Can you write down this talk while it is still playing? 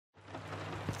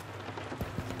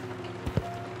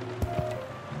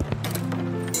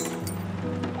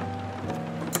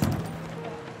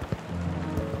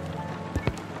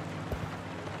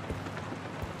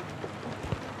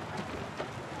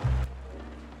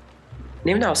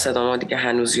نمیدونم صدامو دیگه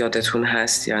هنوز یادتون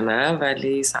هست یا نه،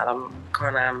 ولی سلام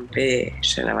کنم به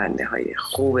شنونده های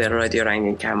خوب رادیو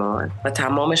رنگین کمان و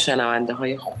تمام شنونده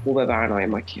های خوب برنامه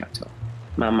ماکیاتو.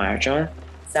 من مرجان.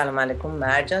 سلام علیکم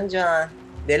مرجان جان،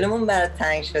 دلمون برات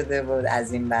تنگ شده بود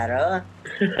از این برا.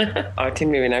 آرتین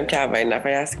میبینم که اولین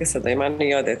نفری هستی که صدای من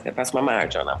یادته، پس من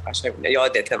مرجانم. قشنگ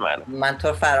یادته من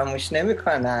تو فراموش نمی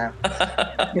کنم.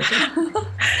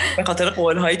 به خاطر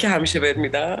قول هایی که همیشه بهت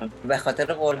میدم، به خاطر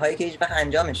قول هایی که هیچ وقت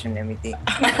انجامشون نمیدی.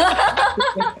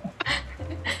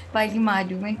 ولی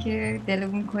معلومه که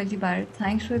دلمون کلی برای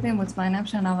تنگ شده. مطمئنم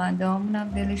شنونده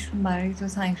همونم دلشون برای تو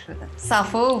تنگ شده.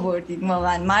 صفا آوردید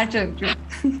واقعا مرجان جون.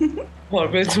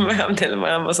 قربونتون برم، دل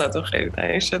منم واسه تو خیلی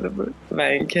تنگ شده بود و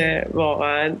اینکه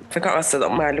واقعا فکر کنم از صدا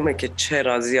معلومه که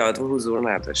چرا زیاد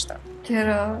حضور نداشتم.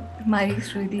 چرا مریض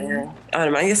شدی؟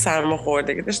 آره، من یه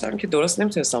سرماخوردگی داشتم که درست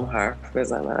نمیتونستم حرف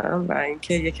بزنم و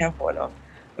اینکه یکم حالا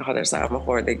به خاطر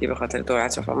سرماخوردگی به خاطر دور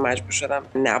اطرافم مجبور شدم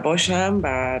نباشم.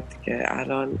 بعد که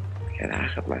الان که در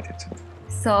خدمتتون.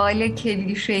 سوال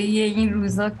کلیشه‌ای این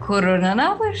روزا کرونا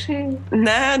نباشه؟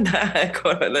 نه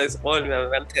کرونا است.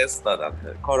 من تست دادم،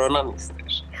 کرونا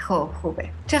نیستش. خب خوبه.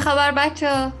 چه خبر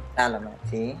بچه‌ها؟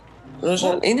 سلامتی.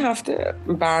 روشن، این هفته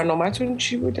برنامه‌تون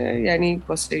چی بوده؟ یعنی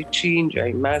واسه چی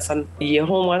اینجایی؟ من اصلا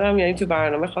یهو اومدم، یعنی تو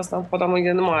برنامه خواستم خودم رو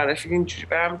یه معرفی اینجوری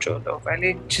برم جلو،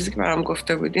 ولی چیزی که برام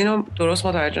گفته بودین رو درست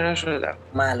متوجه نشدم.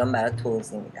 من الان برات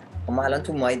توضیح میدم. ما الان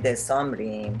تو ماه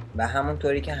دسامبریم و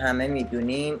همونطوری که همه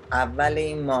میدونیم اول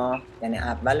این ماه، یعنی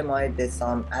اول ماه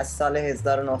دسامبر از سال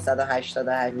 1988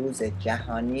 روز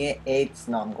جهانی ایدز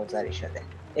نامگذاری شده.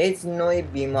 ایدز نوع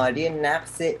بیماری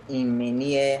نقص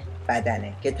ایمنی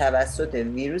بدنه که توسط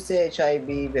ویروس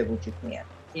HIV به وجود میاد.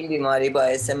 این بیماری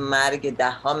باعث مرگ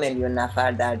 10 میلیون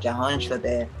نفر در جهان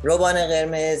شده. روبان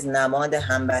قرمز نماد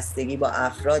همبستگی با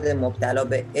افراد مبتلا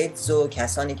به ایدز و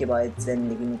کسانی که با ایدز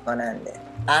زندگی میکننده.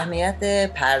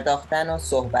 اهمیت پرداختن و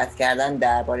صحبت کردن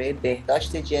درباره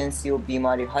بهداشت جنسی و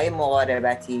بیماری‌های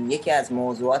مقاربتی یکی از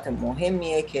موضوعات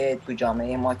مهمیه که تو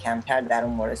جامعه ما کمتر در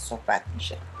اون مورد صحبت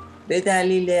میشه. به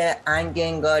دلیل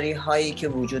انگنگاری هایی که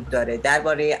وجود داره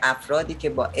درباره افرادی که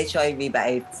با HIV و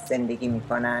ایدز زندگی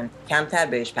میکنن کمتر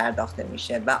بهش پرداخته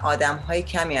میشه و آدم های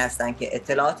کمی هستن که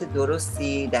اطلاعات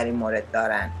درستی در این مورد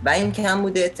دارن و این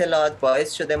کمبود اطلاعات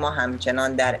باعث شده ما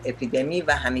همچنان در اپیدمی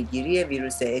و همهگیری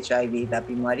ویروس HIV و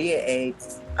بیماری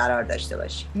ایدز قرار داشته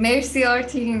باشیم. مرسی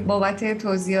آرتین بابت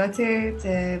توضیحاتت.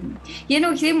 یه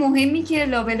نکته مهمی که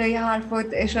لابلای حرفات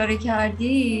اشاره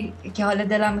کردی که حالا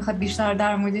دلم میخواد بیشتر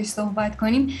در موردش صحبت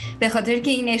کنیم، به خاطر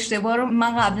که این اشتباه رو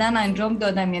من قبلا انجام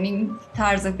دادم، یعنی این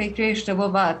طرز فکر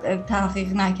اشتباه و تحقیق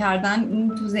نکردن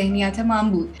این تو ذهنیت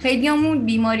من بود. خیلیامون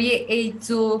بیماری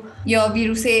ایدز یا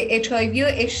ویروس HIV رو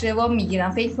اشتباه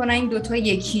میگیرن، فکر کنن این دوتا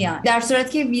یکی هن، در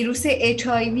صورتی که ویروس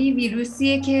HIV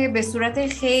ویروسیه که به صورت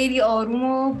خیلی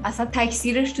آروم و اصلا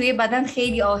تکثیرش توی بدن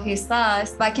خیلی آهسته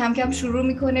است و کم کم شروع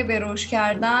میکنه به رشد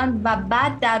کردن و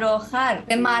بعد در آخر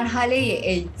به مرحله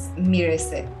ایدز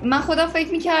میرسه. من خودم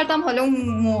فکر میکردم، حالا اون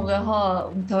موقع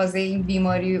ها تازه این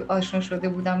بیماری آشنا شده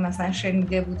بودم، مثلا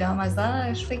شنیده بودم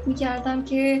ازش، فکر میکردم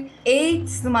که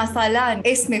ایدز مثلا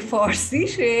اسم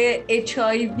فارسیشه،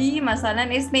 HIV مثلا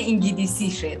اسم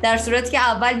انگلیسیشه، در صورتی که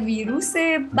اول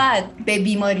ویروسه بعد به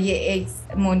بیماری ایدز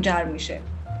منجر میشه.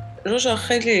 روژا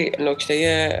خیلی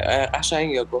نکته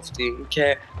قشنگی رو گفتی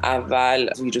که اول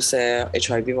ویروس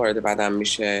HIV وارد بدن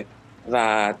میشه و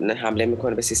حمله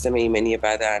میکنه به سیستم ایمنی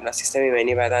بدن و سیستم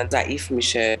ایمنی بدن ضعیف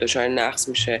میشه، دچار نقص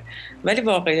میشه. ولی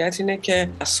واقعیت اینه که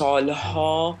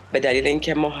سالها به دلیل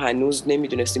اینکه ما هنوز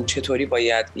نمیدونستیم چطوری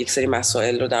باید یک سری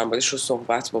مسائل رو در موردش رو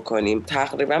صحبت بکنیم،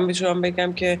 تقریبا میتونم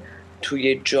بگم که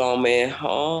توی جامعه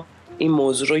ها این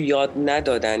موضوع رو یاد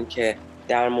ندادن که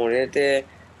در مورد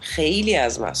خیلی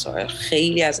از مسائل،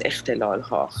 خیلی از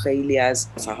اختلال‌ها، خیلی از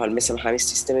مثل همین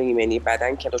سیستم ایمنی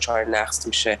بدن که دچار نقص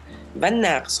میشه و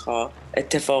نقص‌ها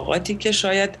اتفاقاتی که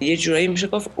شاید یه جورایی میشه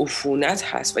گفت عفونت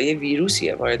هست و یه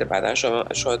ویروسیه وارد بدن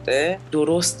شده،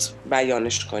 درست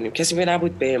بیانش کنیم. کسی به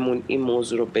نبود بهمون این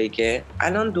موضوع رو بگه.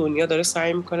 الان دنیا داره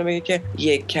سعی میکنه بگه که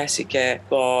یک کسی که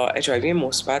با HIV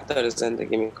مثبت داره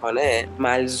زندگی میکنه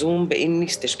ملزوم به این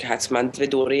نیستش که حتما به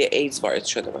دوره ایدز وارد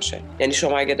شده باشه. یعنی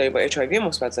شما اگه داری با HIV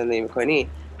مثبت زندگی میکنی،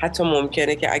 حتی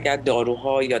ممکنه که اگر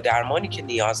داروها یا درمانی که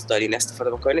نیاز دارین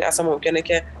استفاده بکنین، اصلا ممکنه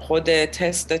که خود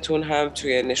تستتون هم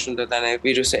توی نشون دادن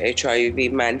ویروس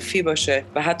HIV منفی باشه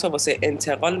و حتی واسه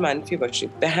انتقال منفی باشید.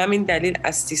 به همین دلیل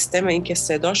از سیستم این که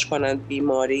صداش کنن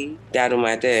بیماری در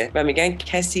اومده و میگن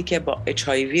کسی که با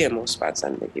HIV مثبت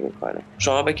زندگی میکنه.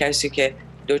 شما به کسی که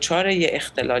دچار یه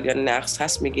اختلال یا نقص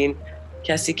هست میگین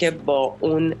کسی که با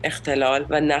اون اختلال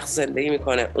و نقص زندگی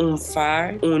میکنه، اون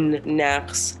فرد، اون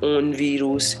نقص، اون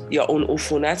ویروس یا اون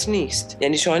عفونت نیست.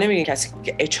 یعنی شما نمیگین کسی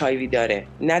که HIV داره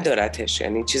ندارتش،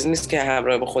 یعنی چیزی نیست که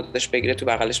همراه با خودش بگیره تو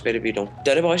بغلش بره بیرون،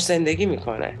 داره باهاش زندگی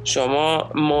میکنه.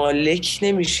 شما مالک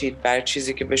نمیشید بر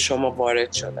چیزی که به شما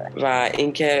وارد شده و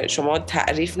اینکه شما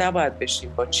تعریف نباید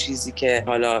بشید با چیزی که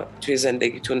حالا توی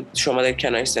زندگیتون شما دارید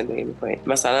کنارش زندگی میکنید.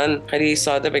 مثلا خیلی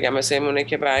ساده بگم، مثلا اینه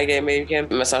که بگیم که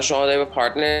مثلا شما دارید با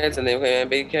پارتنر زندگی میکنید،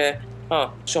 بگید که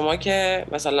شما که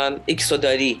مثلا ایکسو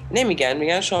داری،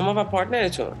 میگن شما و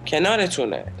پارتنرتون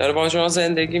کنارتونه، داره با شما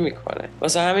زندگی میکنه.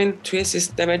 واسه همین توی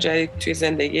سیستم جدید، توی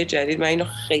زندگی جدید، من اینو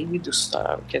خیلی دوست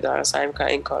دارم که دارم سعی میکنم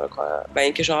این کارو کنم. و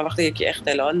اینکه شما وقتی یکی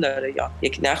اختلال داره یا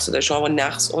یک نقص داره، شما با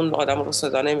نقص اون آدم رو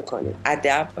صدا نمیکنید.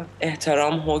 ادب،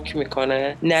 احترام حکم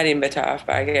میکنه. نریم به طرف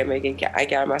برگردیم بگین که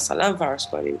اگر مثلا فرض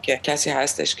کنیم که کسی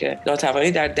هستش که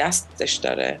ناتوانی در دستش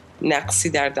داره، نقصی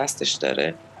در دستش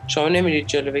داره، شما نمیرید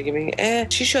جلو بگیم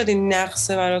چی شد این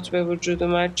نقصه برات به وجود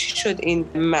اومد، چی شد این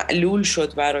معلول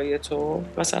شد برای تو،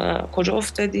 مثلا کجا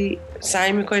افتادی.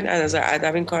 سعی میکنید از نظر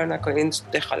ادب این کار نکنید،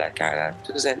 دخالت کردن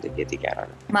تو زندگی دیگران.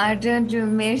 مرجان جون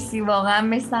مرسی، واقعا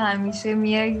مثل همیشه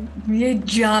میای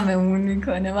جمعمون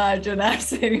میکنه مرجان هر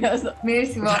سری ازا.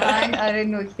 مرسی واقعا. آره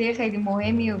نکته خیلی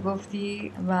مهمی رو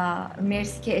گفتی و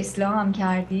مرسی که اصلاح هم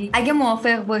کردی. اگه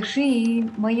موافق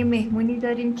باشین ما یه مهمونی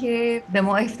داریم که به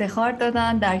ما افتخار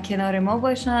دادن در کنار ما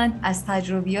باشن، از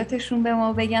تجربیاتشون به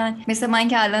ما بگن. مثل من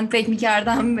که الان فکر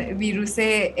میکردم ویروس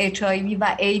HIV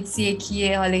و ایدز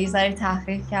یکیه، حالا یه ذره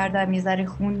تحقیق کردم، یه ذره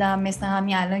خوندم، مثل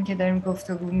همین الان که داریم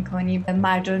گفتگو میکنیم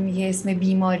مرجان میگه اسم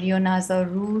بیماری و نذار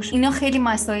روش. اینا خیلی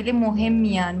مسائل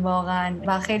مهمی ان واقعا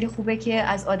و خیلی خوبه که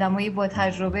از آدمای با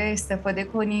تجربه استفاده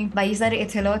کنیم و یه ذره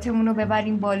اطلاعاتمون رو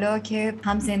ببریم بالا که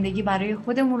هم زندگی برای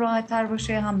خودمون راحت تر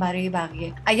باشه هم برای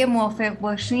بقیه. اگه موافق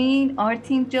باشین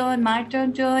آرتین جان،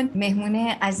 مرجان جان، مهمون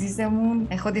عزیزمون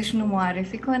خودشونو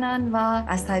معرفی کنن و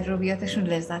از تجربیاتشون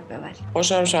لذت ببریم.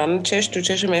 خوشم شدن. چش تو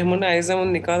چش مهمون عزیزمون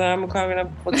نگاه دارم میکنم ببینم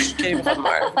خودش کی میخواد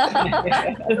معرفی.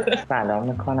 سلام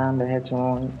میکنم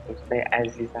بهتون دوستای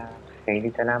عزیزم. خیلی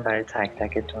دلم برای تک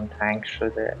تکتون تنگ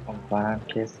شده. امیدوارم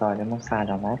که سالم و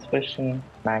سلامت باشین.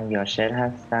 من یاشر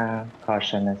هستم،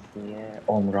 کارشناسی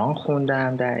عمران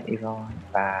خوندم در ایران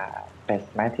و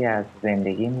قسمتی از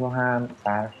زندگیم رو هم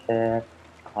صرف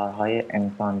کارهای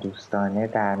انسان دوستانه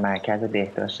در مرکز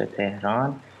بهداشت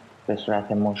تهران به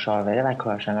صورت مشاوره و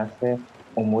کارشناس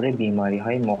امور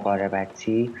بیماری‌های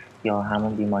مقاربتی یا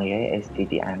همون بیماری‌های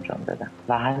STD انجام دادم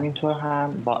و همینطور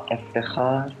هم با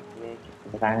افتخار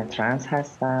یک زن ترنس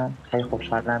هستم. خیلی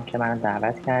خوشحالم که منو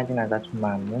دعوت کردین، ازتون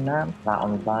ممنونم و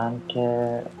امیدوارم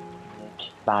که یک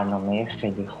برنامه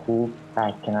خیلی خوب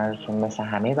در کنارتون مثل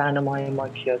همه برنامه‌های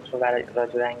ماکیاتو و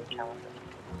رادیو رنگین کمان.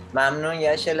 ممنون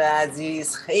یاشل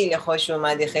عزیز، خیلی خوش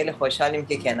اومدی، خیلی خوشحالیم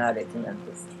که کنارتون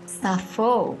هستیم. صفا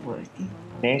آوردی.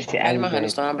 مرسی. من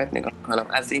هنوز دارم بهت نگاه میکنم،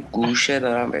 از این گوشه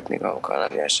دارم بهت نگاه میکنم.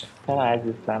 یاشه چرا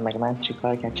عزیزم، مگه من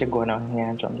چیکار کردم، چه گناهی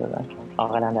انجام دادم؟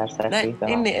 عاقلا در سطحی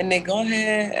این نگاه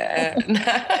نه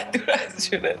دور از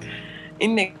جونت،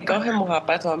 این نگاه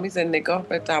محبت آمیز، نگاه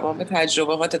به تمام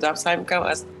تجربه‌هات. دارم سعی میکنم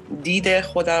از دید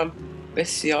خودم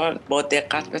بسیار با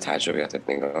دقت به تجربیاتت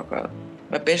نگاه کنم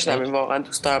و بشنویم. واقعا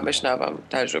دوست دارم بشنوم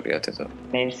تجربیاتتو.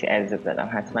 مرسی عزیز دلم،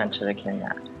 حتما، چرا که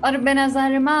نه. آره به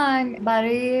نظر من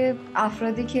برای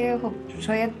افرادی که خب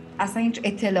شاید اصلا هیچ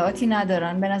اطلاعاتی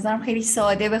ندارن، به نظرم خیلی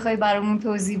ساده بخوای برامون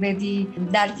توضیح بدی،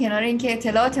 در کنار اینکه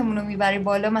اطلاعاتمون رو میبری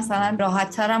بالا مثلا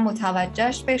راحت‌تر هم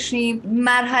متوجهش بشیم،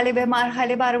 مرحله به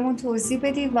مرحله برامون توضیح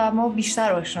بدی و ما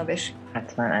بیشتر آشنا بشیم.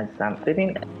 حتما عزیزم.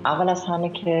 ببین، اول از همه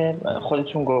که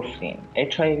خودتون گفتین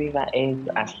HIV و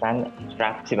AIDS اصلا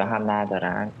ربطی به هم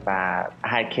ندارن و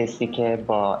هر کسی که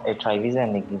با HIV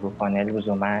زندگی بکنه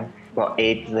لزوما با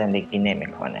AIDS زندگی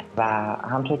نمیکنه و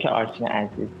همطور که آرتین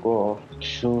عزیز گفت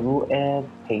شروع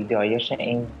پیدایش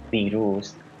این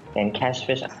ویروس یعنی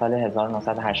کشفش از سال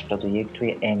 1981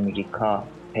 توی امریکا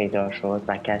پیدا شد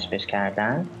و کشفش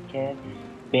کردن که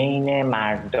بین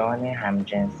مردان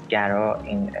همجنسگرا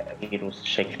این ویروس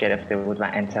شکل گرفته بود و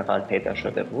انتقال پیدا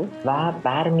شده بود و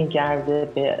برمیگرده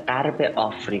به غرب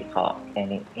آفریقا.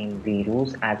 یعنی این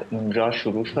ویروس از اونجا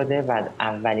شروع شده و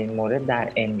اولین مورد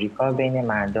در امریکا بین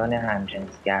مردان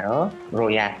همجنسگرا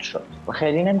رویت شد.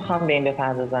 خیلی نمیخوام به این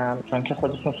بپردازم چون که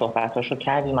خودتون صحبتاشو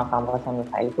کردیم، من فقط خواستم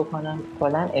تایید بکنم.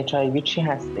 کلاً HIV چی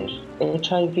هستش؟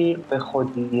 HIV به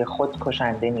خودی خود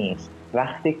کشنده نیست.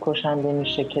 وقتی کشنده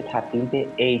میشه که تبدیل به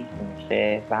ایدز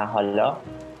میشه و حالا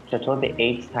چطور به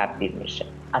ایدز تبدیل میشه.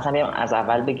 اصلا از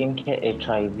اول بگیم که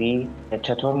HIV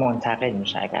چطور منتقل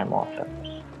میشه اگر موافق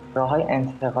باشید. راه‌های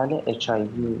انتقال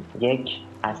HIV یک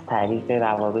از طریق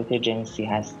روابط جنسی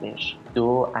هستش،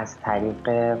 دو از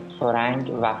طریق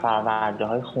سرنگ و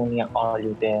فرورده‌های خونی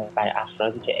آلوده برای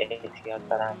افرادی که اعتیاد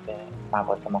دارن به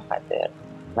مواد مخدر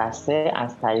و سه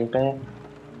از طریق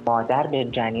مادر به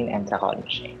جنین انتقال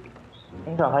میشه.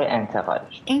 این راه‌های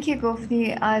انتقالش. این که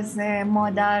گفتی از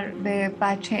مادر به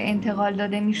بچه انتقال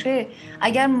داده میشه،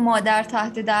 اگر مادر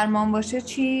تحت درمان باشه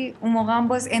چی؟ اون موقع هم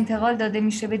باز انتقال داده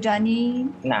میشه به جنین؟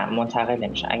 نه، منتقل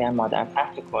نمیشه. اگر مادر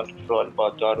تحت کنترل با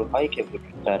داروهایی که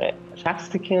وجود داره،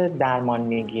 شخصی که درمان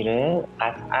میگیره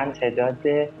قطعا تعداد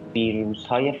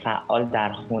ویروس‌های فعال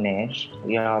در خونش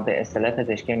یا به اصطلاح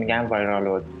پزشکی میگن وایرال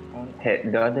لود،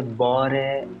 تعداد بار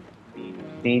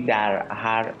ویروسی در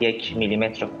هر 1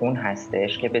 میلیمتر خون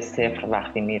هستش که به 0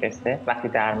 وقتی میرسه، وقتی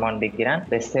درمان بگیرن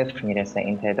به 0 میرسه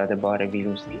این تعداد بار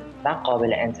ویروسی و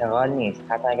قابل انتقال نیست.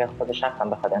 حتی اگر خود شخص هم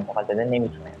بخواد انتقال بده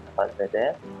نمیتونه انتقال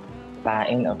بده و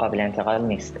این قابل انتقال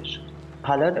نیستش.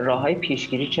 حالا راه‌های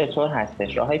پیشگیری چطور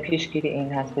هستش؟ راه‌های پیشگیری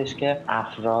این هستش که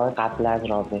افراد قبل از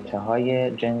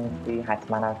رابطه‌های جنسی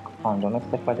حتما از کاندوم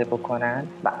استفاده بکنن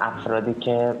و افرادی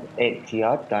که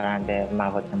اعتیاد دارن به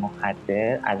مواد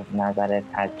مخدر از نظر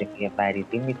تزریقی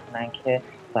بریدی میتونن که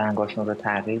سرنگاشون رو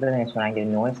تغییر بدن، سرنگ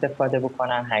نو استفاده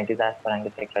بکنن، هرگز از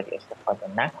سرنگ تکراری استفاده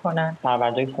نکنن.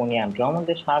 پرورده‌های خونی هم جا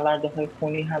موندش. پرورده‌های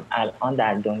خونی هم الان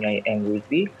در دنیای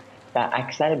امروزی و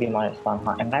اکثر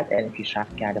بیمارستان‌ها انقدر علم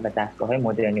پیشرفت کرده و دستگاه‌های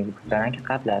مدرنی وجود دارن که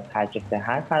قبل از تزریق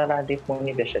هر پرورده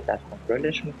خونی به شدت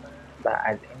کنترلش می‌کنن و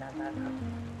از این نظر هم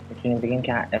می‌تونیم بگیم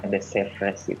که به 0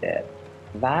 رسیده.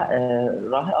 و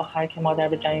راه آخر که مادر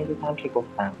به جنین هم که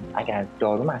گفتم، اگر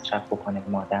دارو مصرف بکنه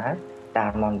مادر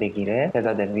درمان بگیره،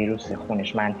 تعداد ویروس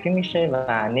خونش منفی میشه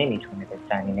و نمیتونه به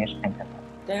جنینش انتقال.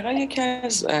 دقیقا یکی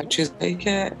از چیزهایی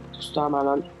که دوست دارم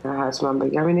الان حتما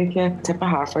بگم اینه که طبق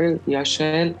حرفای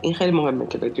یاشل این خیلی مهمه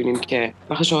که بدونیم که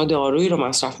وقتی شما دارویی رو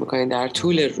مصرف میکنید در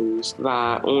طول روز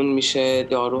و اون میشه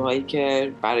داروهایی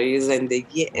که برای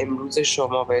زندگی امروز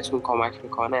شما بهتون کمک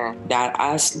میکنه، در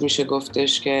اصل میشه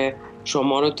گفتش که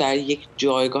شما رو در یک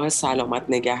جایگاه سلامت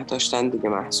نگه داشتن دیگه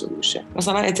محسوب میشه.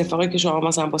 مثلا اتفاقی که شما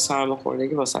مثلا با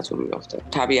سرماخوردگی واسهتون میفته،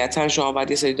 طبیعتا شما باید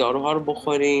یه سری داروها رو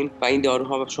بخورین و این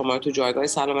داروها شما رو تو جایگاه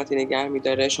سلامتی نگه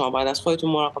میداره. شما باید از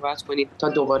خودتون مراقبت کنید تا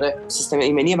دوباره سیستم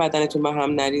ایمنی بدنتون به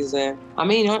هم نریزه.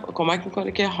 همه اینا کمک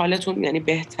میکنه که حالتون یعنی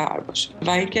بهتر باشه. و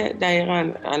اینکه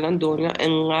دقیقاً الان دنیا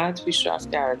انقدر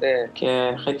پیشرفت کرده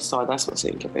که خیلی ساده است واسه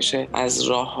اینکه بشه از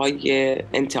راههای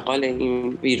انتقال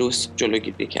این ویروس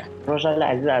جلوگیری کرد. روژال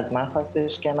عزیز از من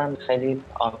خواستش که من خیلی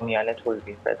عامیانه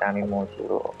توضیح بدم این موضوع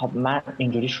رو. خب من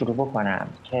اینجوری شروع بکنم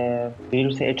که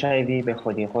ویروس HIV به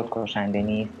خودی خود کشنده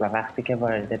نیست و وقتی که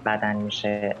وارد بدن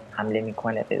میشه حمله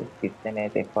میکنه به سیستم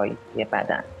دفاعی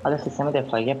بدن. حالا سیستم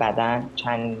دفاعی بدن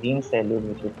چندین سلول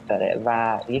وجود داره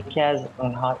و یکی از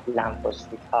اونها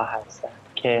لمفوسیت‌ها هستن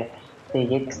که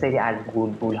یک سری از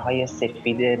گلبول‌های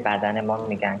سفید بدن ما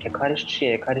میگن که کارش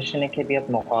چیه؟ کارش اینه که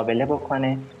بیاد مقابله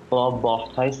بکنه با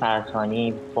بافت‌های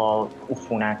سرطانی، با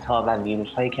عفونت‌ها و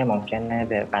ویروس‌هایی که ممکنه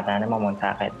به بدن ما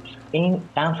منتقل بشه. این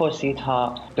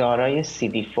لمفوسیت‌ها دارای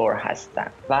CD4 هستن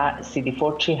و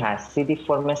CD4 چی هست؟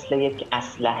 CD4 مثل یک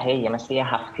اسلحه، مثل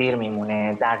یه هفت‌تیر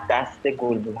میمونه در دست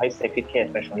گلبول‌های سفید که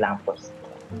اسمشون لمفوسیت.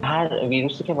 هر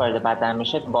ویروسی که وارد بدن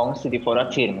میشه با اون CD4 ها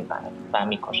تیر میزنه و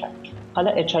میکشه.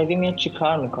 حالا HIV میاد چی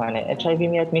کار میکنه؟ HIV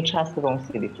میاد میچسبه به اون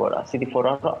CD4 ها. CD4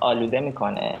 ها رو آلوده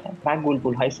میکنه و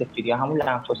گلبول های سفید یا همون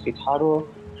لمفوسیت ها رو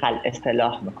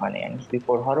اصلاح میکنه، یعنی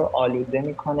CD4 ها رو آلوده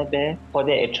میکنه به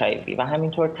خود HIV و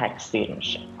همینطور تکثیر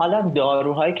میشه. حالا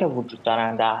داروهایی که وجود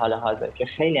دارن در حال حاضر که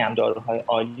خیلی هم داروهای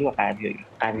عالی و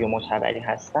قوی و معتبری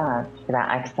هستن که در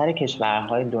اکثر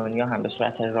کشورهای دنیا هم به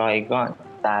صورت رایگان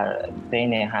در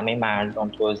بین همه مردم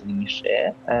توزیع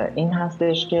میشه، این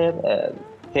هستش که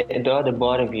تعداد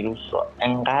بار ویروس رو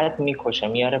انقدر میکشه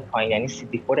میاره پایین، یعنی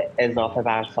CD4 اضافه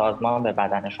بر سازمان به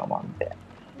بدن شما میده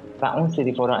و اون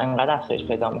CD4 رو انقدر افزایش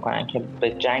پیدا میکنن که به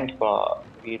جنگ با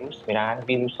ویروس میرن.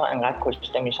 ویروس ها انقدر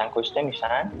کشته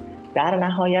میشن در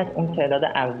نهایت اون تعداد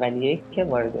اولیه‌ای که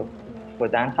وارد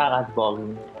بودن فقط باقی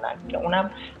میمونن که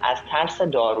اونم از ترس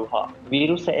داروها.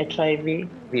 ویروس HIV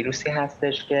ویروسی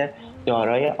هستش که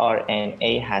دارای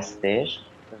RNA هستش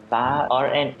و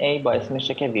RNA باعث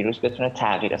میشه که ویروس بتونه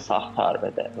تغییر ساختار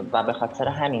بده و به خاطر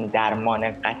همین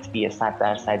درمان قطعی 100%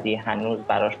 هنوز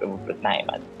براش به وجود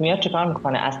نیامده. میاد چیکار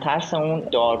میکنه؟ از ترس اون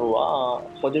داروها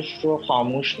خودش رو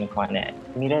خاموش میکنه،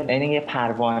 میره این یه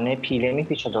پروانه پیله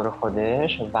میپیچه دور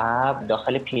خودش و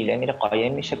داخل پیله میره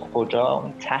قایم میشه کجا؟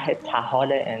 اون ته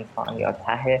طحال انسان یا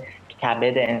ته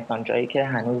کبد انسان، جایی که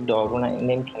هنوز دارو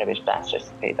نمیتونه بهش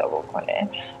دسترسی پیدا بکنه،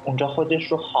 اونجا خودش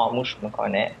رو خاموش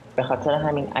میکنه. به خاطر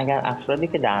همین اگر افرادی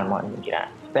که درمان میگیرن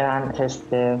برن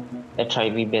تست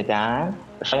HIV بدن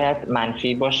شاید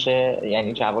منفی باشه،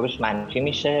 یعنی جوابش منفی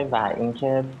میشه و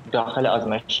اینکه داخل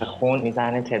آزمایش خون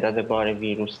میزنه تعداد بار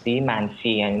ویروسی منفی،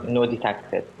 یعنی نو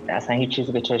دیتکتد، اصلا هیچ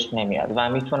چیزی به چشم نمیاد و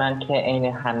میتونن که عین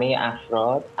همه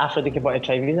افرادی که با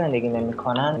HIV زندگی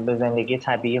نمیکنن به زندگی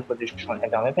طبیعی خودشون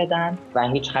ادامه بدن و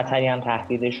هیچ خطری هم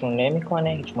تهدیدشون نمیکنه،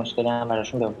 هیچ مشکلی هم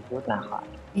براشون به وجود نخواهد.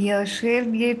 یاشر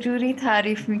یه جوری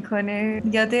تعریف میکنه،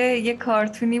 یاد یه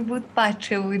کارتونی بود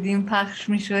بچه بودیم پخش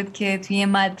میشد که توی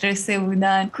مدرسه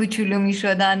بودن، کوچولو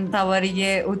میشدن، سوار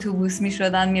یه اتوبوس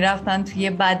میشدن میرفتن توی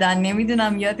بدن،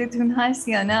 نمیدونم یادتون هست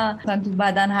یا نه، تو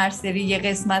بدن هر سری یه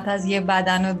قسمت از یه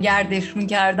بدن رو گردش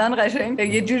میکردن. قشنگ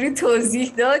یه جوری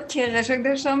توضیح داد که قشنگ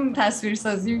داشتم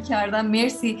تصویرسازی میکردم.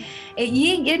 مرسی.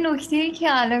 یه نکته‌ای که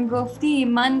الان گفتی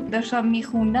من داشتم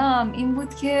میخوندم این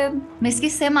بود که مثل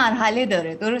 3 مرحله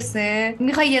داره، درسته؟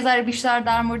 میخوای یه ذره بیشتر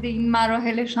در مورد این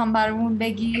مراحلش هم برامون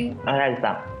بگی؟ آره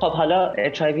عزیزم. خب حالا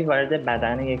HIV وارد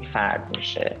بدن یک فرد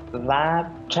میشه و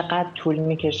چقدر طول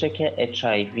میکشه که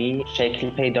HIV شکل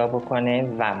پیدا بکنه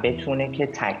و بتونه که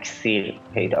تکثیر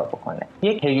پیدا بکنه.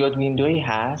 یک پریود ویندویی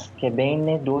هست که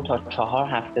بین 2 تا 4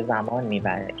 هفته زمان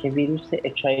میبره که ویروس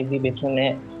HIV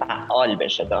بتونه فعال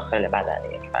بشه داخل بدن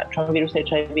یک فرد، چون ویروس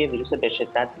HIV ویروس به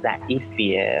شدت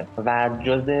ضعیفیه و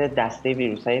جزء دسته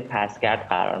ویروس‌های پسگرد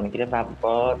قرار میگیره و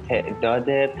با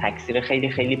تعداد تکثیر خیلی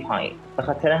خیلی پایین. به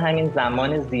خاطر همین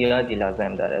زمان زیادی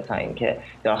لازم داره تا اینکه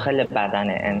داخل بدن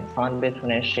انسان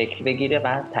بتونه شکل بگیره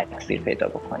و تکثیر پیدا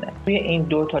بکنه. توی این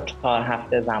 2 تا 4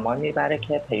 هفته زمان میبره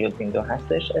که پریود ویندو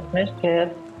هستش اسمش،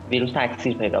 که ویروس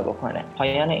تکثیر پیدا بکنه.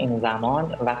 پایان این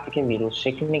زمان وقتی که ویروس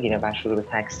شکل میگیره و شروع به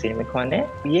تکثیر میکنه،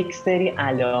 یک سری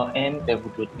علائم به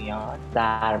وجود میاد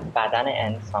در بدن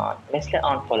انسان، مثل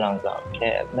آنفولانزا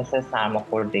که مثل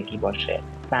سرماخوردگی باشه،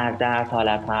 سردرد،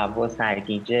 حالت تهوع،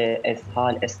 سرگیجه،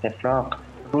 اسهال، استفراغ.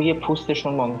 روی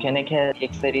پوستشون ممکنه که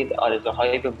یک سری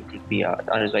آرزوهایی به وجود بیاد،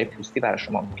 آرزوهای پوستی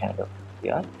براشون ممکنه به وجود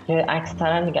بیاد که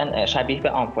اکثرا میگن شبیه به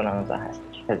آنفولانزا هست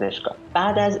پزشکا.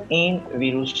 بعد از این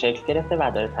ویروس شکل گرفته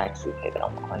و داره تکثیر پیدا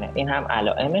میکنه. این هم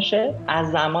علائمشه.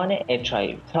 از زمان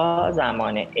HIV تا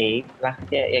زمان AIDS،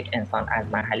 وقتی یک انسان از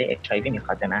مرحله HIV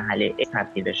میخواد به مرحله AIDS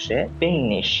تبدیل بشه،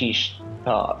 بین 6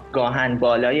 تا گاهن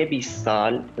بالای 20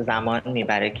 سال زمان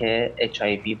میبره که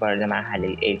HIV وارد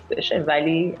مرحله AIDS بشه،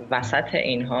 ولی وسط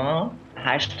اینها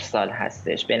 8 سال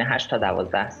هستش. بین 8 تا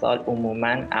 12 سال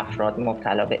عموما افراد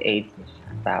مبتلا به AIDS میشن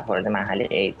و وارد مرحله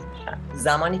ایدز میشن.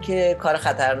 زمانی که کار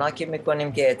خطرناکی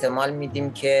میکنیم که احتمال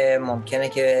میدیم که ممکنه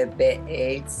که به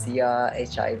ایدز یا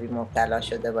HIV مبتلا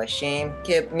شده باشیم،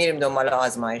 که میریم دنبال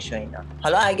آزمایش و اینا.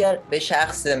 حالا اگر به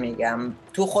شخص میگم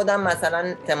تو خودم مثلا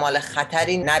احتمال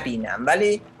خطری نبینم،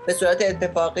 ولی به صورت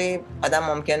اتفاقی آدم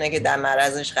ممکنه که در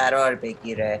معرضش قرار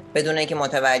بگیره بدون اینکه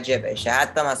متوجه بشه،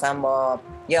 حتی مثلا با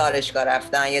یه آرایشگاه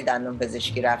رفتن، یه دندون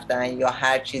پزشکی رفتن یا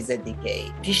هر چیز دیگه ای.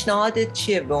 پیشنهادت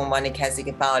چیه به عنوان کسی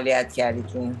که فعالیت کردی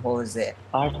تو این حوزه؟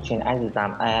 آرچین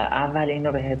عزیزم، اول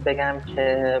اینو بهت بگم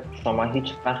که شما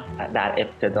هیچ وقت در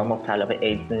ابتدا مبتلا به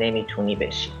ایدز نمیتونی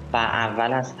بشی و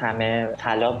اول از همه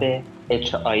مبتلا به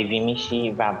HIV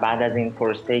میشی و بعد از این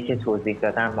پروسه‌ای که توضیح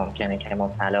دادم ممکنه که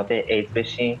مبتلا به ایدز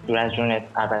بشی. دور از جونت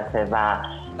البته. و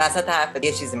وسط حرف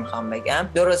یه چیزی میخوام بگم،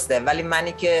 درسته، ولی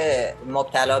منی که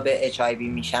مبتلا به HIV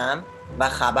میشم و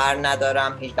خبر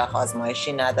ندارم، هیچ وقت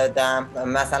آزمایشی ندادم،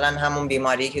 مثلا همون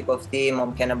بیماری که گفتی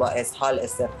ممکنه با اسهال،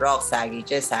 استفراغ،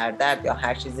 سرگیجه، سردرد یا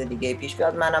هر چیز دیگه پیش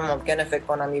بیاد، منم ممکنه فکر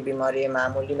کنم یه بیماری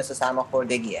معمولی مثل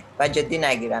سرماخوردگیه و جدی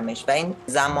نگیرمش و این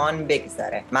زمان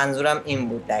بگذره. منظورم این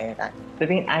بود دقیقاً.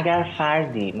 ببین، اگر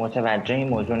فردی متوجه این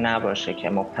موضوع نباشه که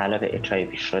مبتلا به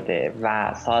HIV شده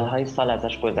و سالهای سال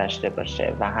ازش گذشته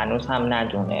باشه و هنوز هم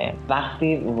ندونه،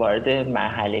 وقتی وارد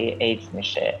مرحله ایدز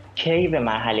میشه، کی به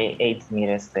مرحله ایدز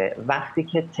میرسه؟ وقتی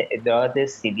که تعداد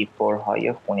CD4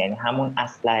 های خون، یعنی همون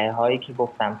اسلحه هایی که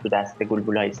گفتم تو دست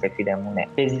گلبولای سفیدمونه،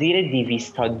 به زیر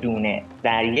 200 تا دونه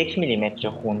در 1 میلیمتر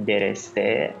خون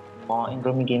برسه، ما این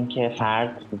رو میگیم که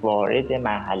فرد وارد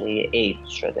مرحله ایدز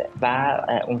شده و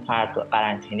اون فرد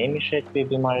قرنطینه میشه توی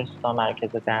بیمارستان، مرکز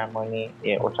درمانی،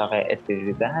 اتاق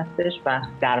استریلیزه هستش و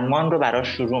درمان رو براش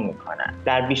شروع میکنن.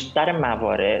 در بیشتر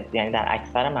موارد، یعنی در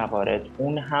اکثر موارد،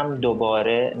 اون هم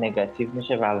دوباره نگاتیو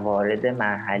میشه و وارد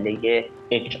مرحله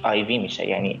HIV میشه،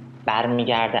 یعنی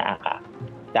برمیگرده عقب،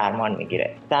 درمان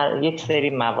میگیره. در یک سری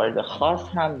موارد خاص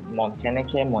هم ممکنه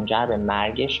که منجر به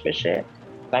مرگش بشه.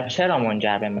 و چرا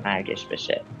منجر به مرگش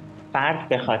بشه؟ فرد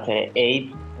به خاطر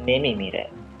ایدز نمیمیره،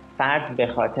 فرد به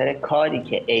خاطر کاری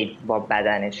که ایدز با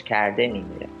بدنش کرده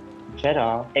میمیره.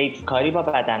 چرا؟ ایدز کاری با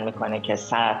بدن میکنه که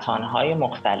سرطانهای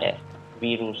مختلف،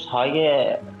 ویروسهای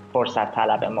فرصت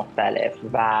طلب مختلف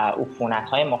و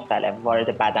عفونت‌های مختلف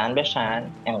وارد بدن بشن،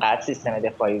 اینقدر سیستم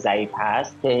دفاعی ضعیف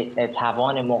هست که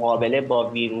توان مقابله با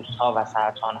ویروس‌ها و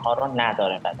سرطان‌ها رو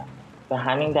نداره بدن. به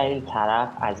همین دلیل طرف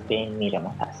از بین میره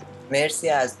متأسفانه. مرسی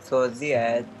از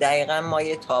توضیحت. دقیقا ما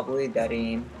یه تابویی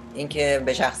داریم، اینکه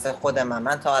به شخص خودم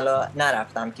من تا حالا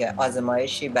نرفتم که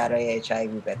آزمایشی برای HIV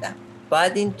بدم.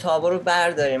 باید این تابو رو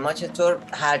برداریم. ما چطور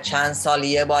هر چند سال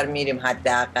یه بار میریم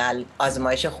حداقل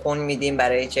آزمایش خون میدیم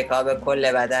برای چکاپ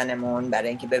کل بدنمون، برای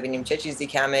اینکه ببینیم چه چیزی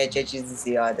کمه چه چیزی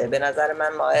زیاده. به نظر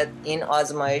من باید این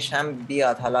آزمایش هم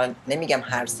بیاد. حالا نمیگم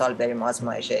هر سال بریم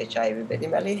آزمایش HIV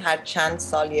بدیم، ولی هر چند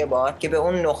سال یه بار که به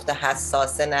اون نقطه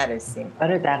حساسه نرسیم.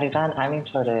 آره دقیقاً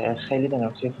همینطوره. خیلی به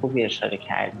نکته خوبی اشاره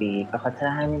کردی. به خاطر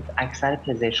همین اکثر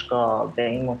پزشکا به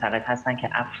این معتقد هستن که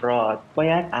افراد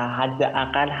باید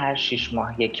حداقل هر 6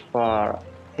 ماه یک بار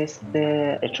تست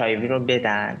HIV رو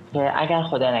بدن که اگر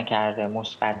خدا نکرده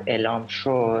مثبت اعلام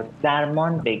شد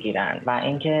درمان بگیرن. و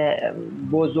اینکه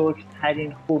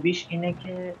بزرگترین خوبیش اینه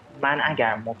که من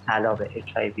اگر مبتلا به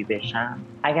HIV بشم،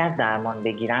 اگر درمان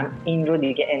بگیرم، این رو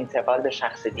دیگه انتقال به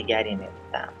شخص دیگری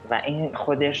نمیدم و این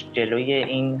خودش جلوی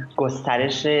این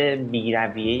گسترش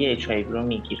بی‌رویه HIV رو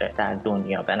میگیره در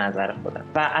دنیا به نظر خودم.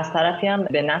 و از طرفی هم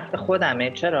به نفع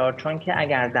خودمه. چرا؟ چون که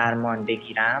اگر درمان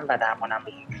بگیرم و درمانم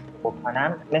رو شروع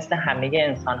بکنم، مثل همه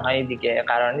انسان‌های دیگه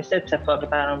قرار نیست اتفاقی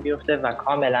برام بیفته و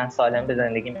کاملا سالم به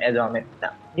زندگیم ادامه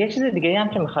میدم. یه چیز دیگه هم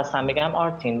که میخواستم بگم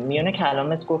آرتین، میونه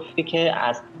کلامت گفتی که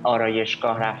از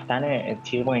آرایشگاه رفتن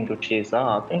تیغ و اینجور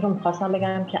چیزا، این رو میخواستم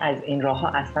بگم که از این راه ها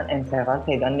اصلا انتقال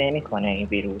پیدا نمیکنه این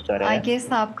ویروس. داره اگه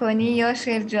ساب کنی یا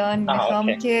شیر جان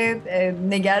میخوام که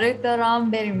نگرت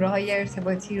دارم بریم راه های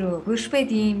ارتباطی رو گوش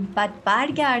بدیم بعد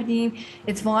برگردیم.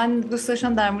 اتفاقا دوست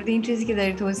داشتم در مورد این چیزی که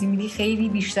داری توضیح میدی خیلی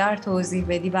بیشتر توضیح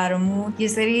بدی برامون. یه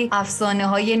سری افسانه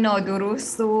های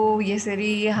نادرست و یه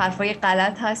سری حرفای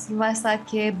غلط هست این وسط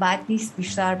که بد نیست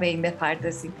بیشتر به این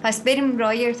بپردازیم. پس بریم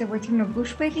راه ارتباطی رو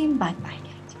گوش بدیم بعد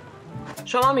برگردیم.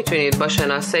 شما میتونید با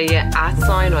شناسه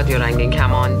 @رادیو رنگین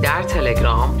کمان در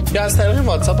تلگرام یا از طریق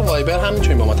واتساپ و وایبر هم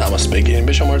میتونید با ما تماس بگیرید.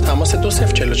 به شماره تماس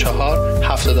 2044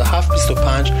 77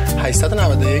 25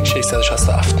 891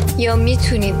 667 یا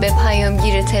میتونید به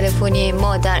پیامگیر تلفنی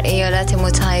ما در ایالات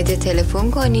متحده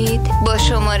تلفن کنید با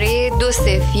شماره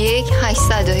 201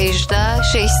 818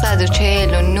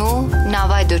 649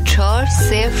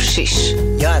 9406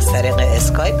 یا از طریق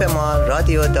اسکایپ ما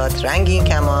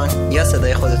radio.ranginkaman یا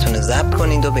صدای خودتون رو ضبط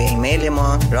کنید و به ایمیل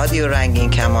ما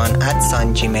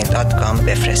radioranginkaman@gmail.com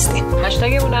بفرستید.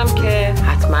 هشتگ اونم که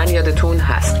حتما یادتون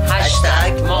هست،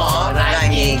 هشتگ ما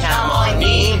رنگین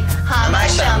کمانی،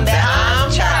 همش هم به هم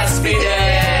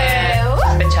چسبیده.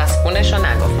 به چسبونش رو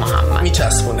نگفت محمد،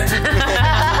 میچسبونه.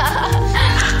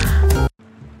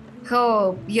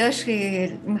 خب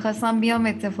یاشخیل میخواستم بیام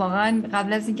اتفاقا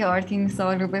قبل از اینکه آرتین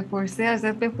سوال رو بپرسه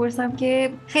ازت بپرسم که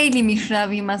خیلی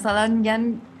میشنویم مثلا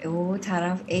میگن او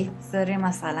طرف ایدز داره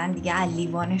مثلا دیگه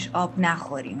لیوانش آب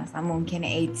نخوری، مثلا ممکنه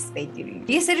ایدز بگیری.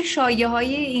 یه سری شایعه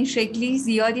های این شکلی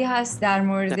زیادی هست در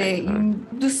مورد این.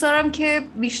 دوست دارم که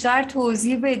بیشتر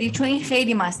توضیح بدی چون این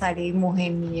خیلی مسئله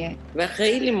مهمیه و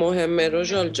خیلی مهمه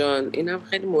رجال جان. اینم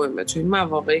خیلی مهمه تو این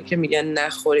مواقعی که میگن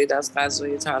نخورید از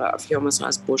غذای طرف یا مثلا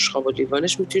از بشقاب و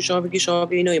لیوانش، میتونی شما بگی شما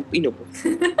بیا اینو بود.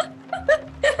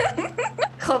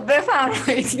 خب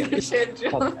بفرمایید یاشر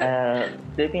جان.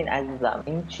 ببین عزیزم،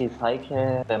 این چیزهایی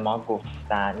که به ما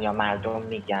گفتن یا مردم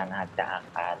میگن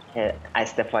حداقل که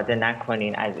استفاده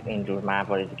نکنین از اینجور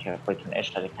مواردی که خودتون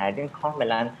اشاره کردین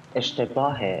کاملا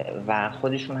اشتباهه و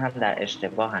خودشون هم در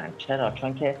اشتباهن. چرا؟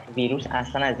 چون که ویروس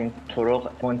اصلا از این طرق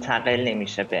منتقل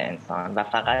نمیشه به انسان و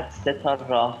فقط 3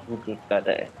 راه وجود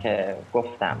داره که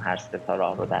گفتم هر 3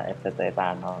 راه رو در ابتدای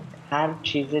برنامه. هر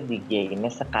چیز دیگه‌ای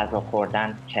مثل غذا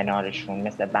خوردن کنارشون،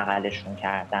 مثل بغلشون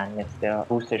کردن، مثل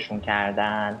بوسشون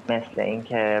کردن، مثل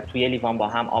اینکه توی لیوان با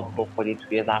هم آب بخورید،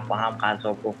 توی ظرف با هم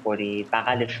غذا بخورید،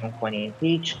 بغلشون کنید،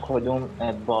 هیچ کدوم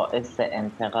باعث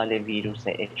انتقال ویروس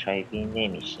HIV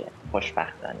نمیشه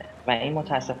خوشبختانه. و این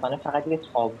متاسفانه فقط یه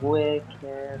تابوئه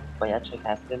که باید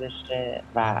شکسته بشه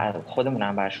و خودمون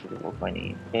هم باید شروع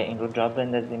بکنیم که این رو جا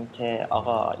بندازیم که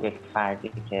آقا یک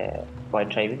فردی که با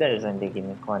HIV داره زندگی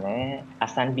میکنه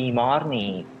اصلا بیمار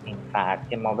نیست. این فرد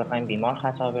که ما بخوایم بیمار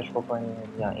خطابش بکنیم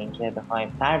یا اینکه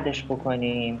بخوایم سردش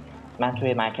بکنیم. من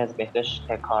توی مرکز بهداشت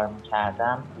که کار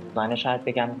میکردم من شاید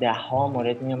بگم 10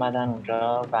 مورد میومدن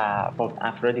اونجا و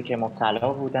افرادی که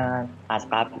مبتلا بودن از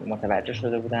قبل متوجه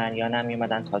شده بودن یا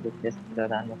نمیومدن تازه تست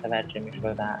میدادن متوجه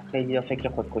میشدن. خیلی‌ها فکر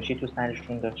خودکشی تو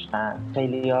سرشون داشتن،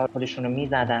 خیلی‌ها خودشونو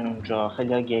میزدن اونجا،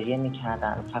 خیلی‌ها گریه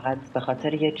میکردن، فقط به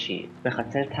خاطر یه چیز، به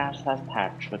خاطر ترس از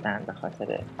طرد شدن، به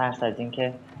خاطر ترس از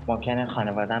اینکه ممکنه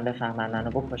خانواده‌ام بفهمن منو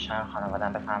بکشن،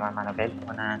 خانواده‌ام بفهمن منو ول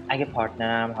کنن، اگه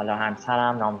پارتنرم، حالا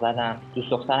همسرم، نامزدم، دوست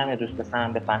دخترم یا دوست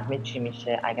پسرم بفهمه چی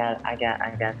میشه،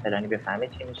 اگر فلانی بفهمه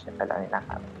چی میشه، فلانی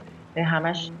نفهمه. این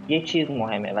همش یه چیز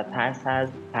مهمه و ترس از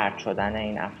طرد شدن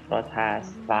این افراد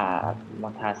هست و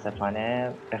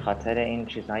متاسفانه به خاطر این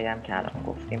چیزهایی هم که الان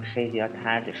گفتیم خیلی‌ها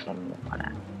طردشون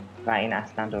میکنن و این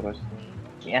اصلا درست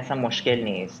نیست. این اصلا مشکل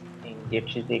نیست. این یه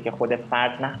چیزی که خود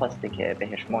فرد نخواسته که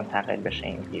بهش منتقل بشه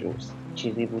این ویروس،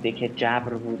 چیزی بوده که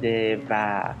جبر بوده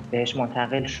و بهش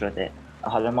منتقل شده.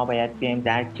 حالا ما باید بیایم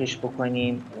درکش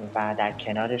بکنیم و در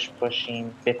کنارش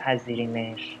باشیم،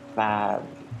 بپذیریمش و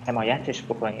حمایتش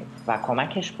بکنیم و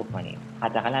کمکش بکنیم.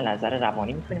 حداقل از نظر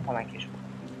روانی میتونیم کمکش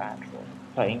بکنیم فرد رو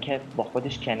تا اینکه با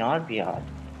خودش کنار بیاد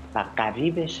و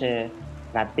قوی بشه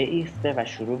و بایسته و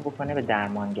شروع بکنه به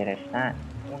درمان گرفتن.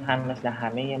 اون هم مثل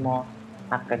همه ما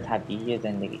حق طبیعی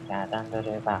زندگی کردن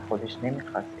داره و خودش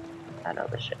نمیخواسته مبتلا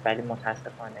بشه ولی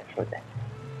متاسفانه شده.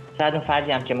 شاید اون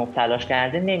فردی هم که مبتلاش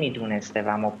کرده نمیدونسته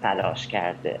و مبتلاش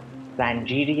کرده.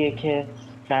 زنجیریه که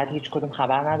شاید هیچ کدوم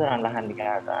خبر ندارن و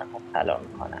همدیگر دارن مبتلا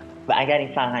میکنن و اگر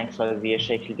این فرهنگ سازی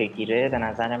شکل بگیره به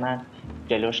نظر من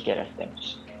جلوش گرفته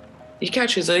میشه. یکی از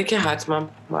چیزایی که حتما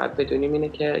باید بدونیم اینه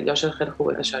که یا شاید خیلی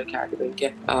خوب اشاره کردی به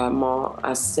اینکه ما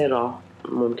از 3 راه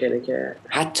ممکنه که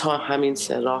حتی همین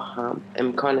 3 راه هم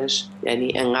امکانش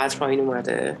یعنی انقدر پایین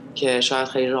اومده که شاید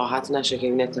خیلی راحت نشه که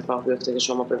این اتفاق بیفته که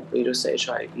شما به ویروس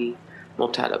HIV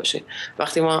مبتلا بشید.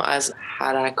 وقتی ما از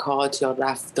حرکات یا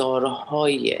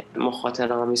رفتارهای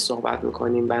مخاطره‌آمیز صحبت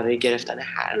میکنیم برای گرفتن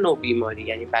هر نوع بیماری،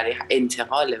 یعنی برای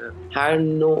انتقال هر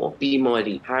نوع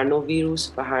بیماری، هر نوع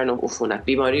ویروس و هر نوع عفونت،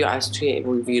 بیماری رو از توی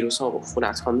ویروس ها و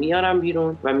عفونت ها میارم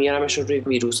بیرون و میارمشون روی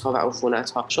ویروس ها و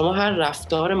عفونت ها. شما هر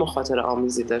رفتار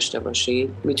مخاطره‌آمیزی داشته باشید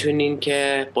میتونین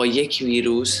که با یک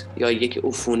ویروس یا یک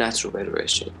عفونت روبرو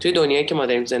بشید. توی دنیایی که ما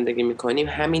داریم زندگی میکنیم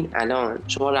همین الان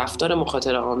شما رفتار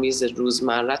مخاطره‌آمیز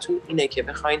روزمره‌تون اینه که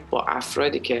بخواید با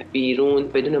افرادی که بیرون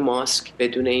بدون ماسک،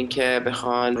 بدون اینکه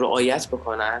بخوان رعایت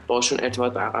بکنن باشون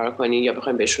ارتباط برقرار کنین یا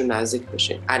بخواید بهشون نزدیک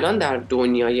بشین. الان در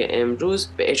دنیای امروز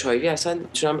به HIV اصلا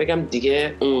میتونم بگم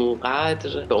دیگه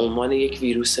اونقدر به عنوان یک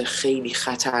ویروس خیلی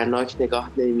خطرناک نگاه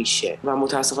نمیشه و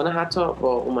متاسفانه حتی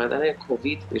با اومدن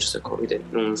کووید، ویروس کووید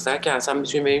 19 که اصلا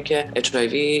میتونیم بگیم که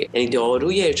HIV یعنی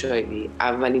داروی HIV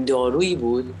اولین دارویی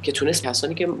بود که تونست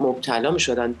کسانی که مبتلا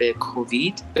میشدن به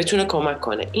کووید بتونه کمک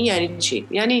کنه. این یعنی چی؟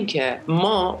 یعنی اینکه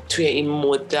ما توی این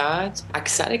مدت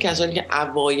اکثر کسانی که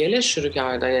اوایلش شروع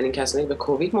کردن، یعنی کسانی که به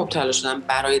کووید مبتلا شدن،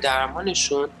 برای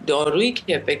درمانشون دارویی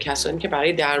که به کسانی که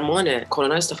برای درمان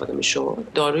کرونا استفاده میشد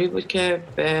دارویی بود که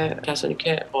به کسانی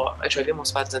که با HIV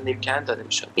مثبت زندگی می‌کردن داده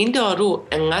میشد. این دارو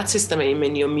انقدر سیستم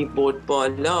ایمنی رو میبرد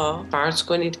بالا. فرض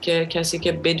کنید که کسی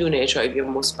که بدون HIV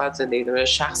مثبت زندگی داره،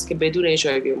 شخصی که بدون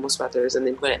HIV مثبت داره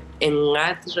زندگی می‌کنه،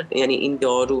 انقدر یعنی این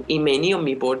دارو ایمنی رو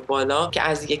میبرد بالا که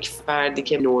از یک فردی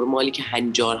که نرمالی که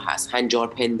هنجار هست، هنجار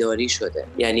پنداری شده.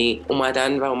 یعنی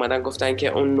اومدن گفتن که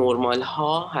اون نرمال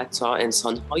ها، حتی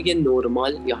انسان های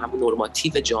نرمال یا همون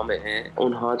نرماتیو جامعه،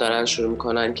 اونها دارن شروع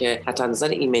میکنن که حتی نظر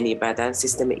ایمنی بدن،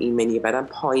 سیستم ایمنی بدن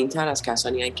پایین تر از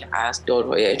کسانی هستن که از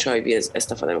داروهای HIV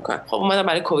استفاده میکنن. خب اومدن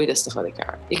برای کووید استفاده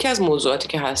کردن. یکی از موضوعاتی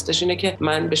که هستش اینه که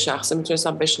من به شخصه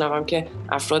میتونستم بشنوم که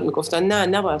افراد میگفتن نه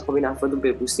نباید خب این افرادو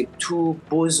ببوسیم. تو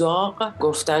بزاق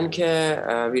گفتن که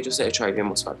ویروس HIV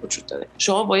مثبت وجود داره.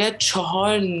 شما باید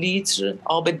 4 لیتر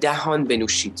آب دهان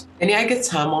بنوشید. یعنی اگه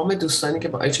تمام دوستانی که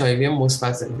با HIV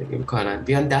مثبت زندگی میکنن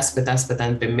بیان دست به دست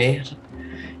بدن به مهر،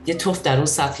 یه توف در اون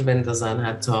سطل بندازن،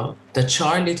 حتی تا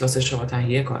 4 لیتر واسه شما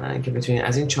تهیه کنن که بتونین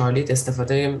از این 4 لیتر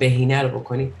استفاده بهینه رو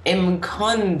بکنید،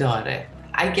 امکان داره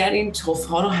اگر این توف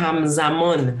ها رو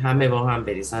همزمان همه با هم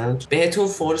بریزن بهتون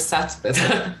فرصت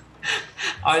بدن.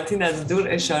 آرتین از دور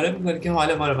اشاره میکنه که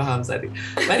حالا ما رو به هم زدید،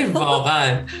 ولی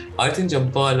واقعا آرتین جان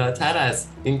بالاتر از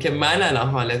این که من الان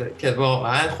حاله که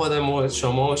واقعا خودم و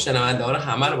شما و شنونده ها رو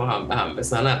همه رو به هم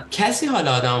بزنم، کسی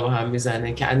حالا آدم با هم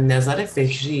میزنه که از نظر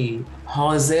فکری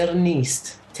حاضر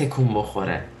نیست تکون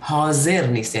بخوره، حاضر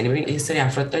نیست. یعنی ببین یه سری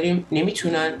افراد داریم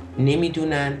نمیتونن،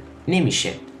 نمیدونن،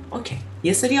 نمیشه. اوکی.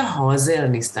 یه سری حاضر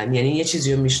نیستن، یعنی یه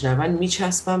چیزی رو میشنون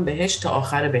میچسبن بهش تا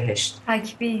آخر بهشت.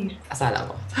 تکبیر.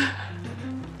 سلامات.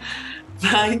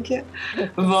 و اینکه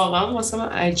واقعا واسه من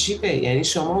عجیبه، یعنی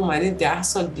شما اومدین 10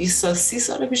 سال 20 سال 30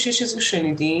 سال پیش یه چیزی رو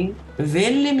شنیدین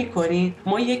ول نمی‌کنین.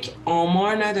 ما یک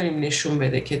آمار نداریم نشون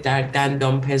بده که در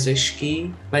دندان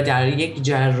پزشکی و در یک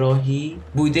جراحی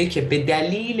بوده که به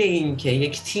دلیل اینکه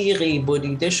یک تیغی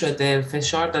بریده شده،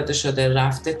 فشار داده شده،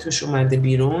 رفته توش اومده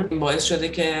بیرون، باعث شده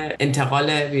که انتقال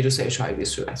ویروس HIV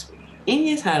صورت بگیره.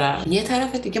 این یه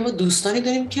طرف دیگه ما دوستانی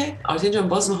داریم که آرتین جان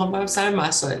باز میخوام برم سر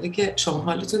مسائلی که شما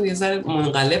حالتون یه ذره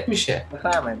منقلب میشه.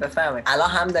 بفرمایید. الان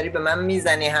هم داری به من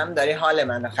میزنی هم داری حال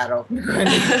منو خراب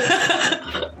میکنی.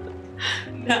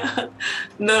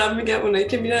 دارم میگم اونایی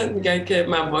که میگن که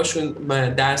من باشون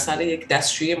در سر یک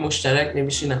دستشویی مشترک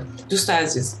نمیشینم. دوست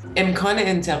عزیز، امکان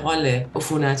انتقال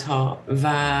عفونت‌ها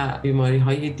و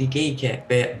بیماری‌های دیگه‌ای که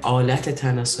به آلت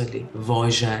تناسلی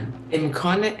واژن،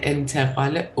 امکان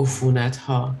انتقال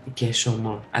عفونت‌ها که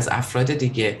شما از افراد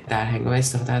دیگه در هنگام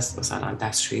استفاده از مثلا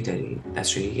دستشویی دارید،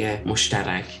 دستشویی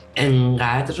مشترک،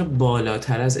 انقدر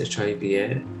بالاتر از HIV،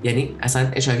 یعنی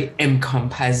اصلا HIV امکان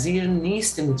پذیر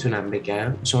نیست. میتونم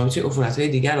بگم شما میتونید عفونت‌های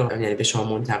دیگر رو یعنی به شما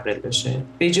منتقل بشه.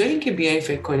 به جای اینکه بیاین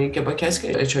فکر کنین که با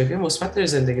کسی که HIV مثبت داره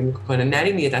زندگی میکنه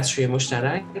نرین یه دستشویی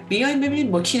مشترک، بیاین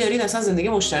ببینید با کی دارید اصلا زندگی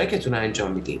مشترکتون رو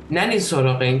انجام میدین. نرین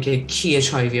سراغ این که کی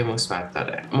HIV مثبت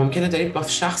داره. ممکنه دارید با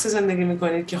شخصی زندگی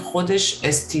میکنید که خودش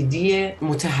STD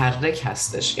متحرک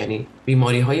هستش، یعنی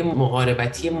بیماری‌های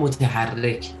مقاربتی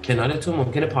متحرک کنارتون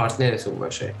ممکنه پارتنرتون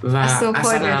باشه و اصلا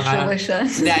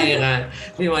دقیقاً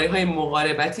بیماری‌های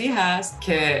مقاربتی هست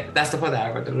که دست و پا در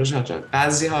آورده. روشن جان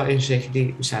بعضی‌ها این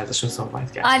شکلی میشه ازشون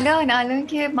صحبت کرد. الان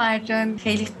که مرجان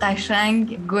خیلی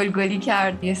قشنگ گلگلی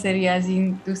کرد یه سری از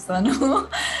این دوستانو،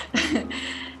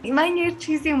 من یه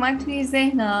چیزی اومد توی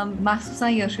ذهنم، مخصوصا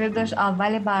یاشر داشت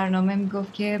اول برنامه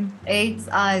میگفت که ایدز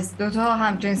از 2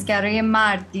 همجنسگرای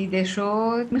مرد دیده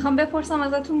شد. میخوام بپرسم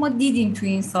ازتون، ما دیدیم توی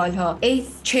این سالها ایدز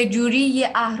چجوری یه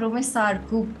اهرم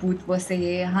سرکوب بود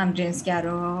واسه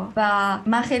همجنسگرا و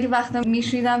من خیلی وقتا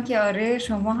میشنیدم که آره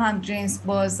شما همجنس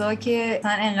بازا که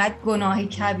مثلا انقدر گناه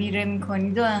کبیره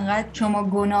میکنید و انقدر شما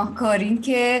گناهکارین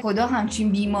که خدا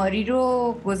همچین بیماری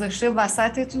رو گذاشته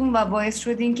وسطتون و باعث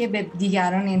شدین که به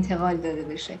دیگران انتقال داده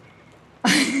بشه.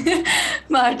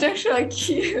 مرجان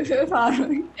شاکی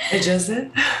بفرمایید. اجازه؟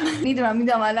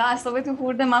 میدونم الان اعصابتون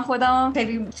خورده، من خودم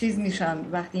خیلی چیز میشم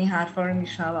وقتی این حرفا رو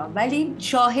میشنوم، ولی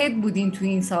شاهد بودین تو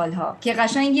این سالها که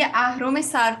قشنگ یه اهرم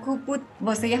سرکوب بود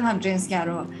واسه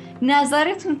همجنسگرا.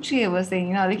 نظرتون چیه واسه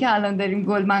این؟ حالا که الان داریم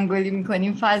گلمنگلی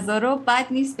میکنیم فضا رو، بد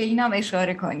نیست به اینم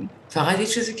اشاره کنیم. فقط یه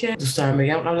چیزی که دوست دارم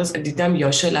بگم، قبل از دیدم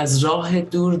یاشل از راه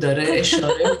دور داره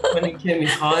اشاره میکنه که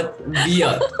میخواد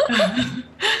بیاد.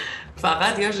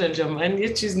 فقط یاشل جان من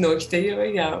یه چیز نکته‌ای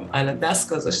بگم، الان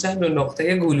دست گذاشتن رو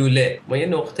نقطه گلوله. ما یه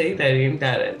نقطه‌ای داریم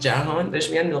در جهان بهش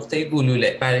میگن نقطه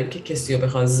گلوله. برای اینکه کسی رو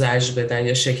بخوان زجر بدن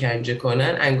یا شکنجه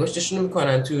کنن، انگشتشون رو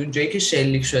میکنن تو جایی که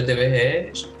شلیک شده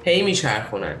بهش، هی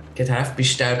میچرخونن که طرف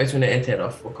بیشتر بتونه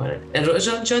اعتراف بکنه.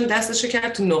 روژان جان دستشو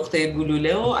کرد تو نقطه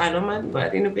گلوله و الان من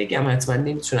باید اینو بگم، حتما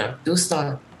نمیتونم.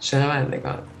 دوستان،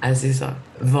 شنوندگان عزیزان،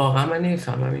 واقعا من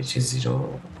نمیفهمم این چیزی رو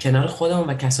کنار خودم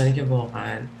و کسانی که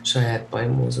واقعا شاید با این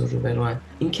موضوع روبروان،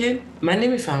 اینکه من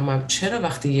نمیفهمم چرا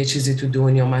وقتی یه چیزی تو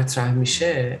دنیا مطرح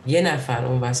میشه یه نفر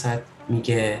اون وسط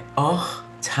میگه آخ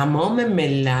تمام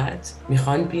ملت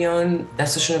میخوان بیان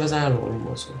دستشون رو بزنن رو اون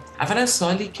موضوع. اولا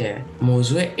سالی که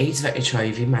موضوع ایدز و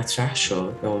HIV مطرح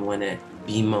شد به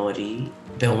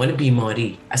عنوان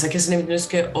بیماری اصلا کسی نمیدونست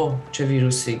که اوه چه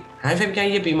ویروسی. همین فکر می‌کنن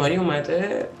یه بیماری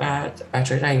اومده، بعد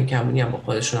بچهای رنگین کمونی هم با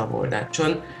خودشون آوردن،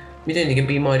 چون میدونید دیگه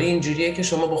بیماری اینجوریه که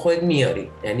شما با خودت میاری،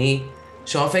 یعنی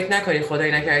شما فکر نکنید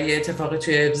خدای نکرده یه اتفاقی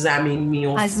توی زمین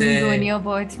میفته از اون دنیا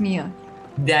باهات میاد.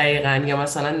 دقیقاً، یا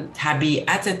مثلا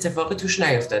طبیعت اتفاقی توش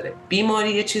نیفتاده. بیماری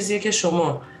یه چیزیه که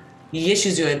شما یه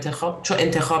چیزی رو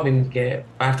انتخاب میگه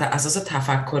بر اساس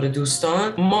تفکر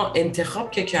دوستان. ما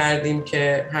انتخاب که کردیم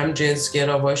که هم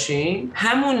جنسگرا باشیم،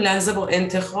 همون لحظه با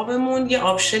انتخابمون یه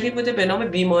آپشنی بوده به نام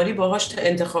بیماری باهاش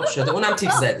انتخاب شده، اونم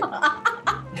تیک زدیم.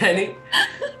 یعنی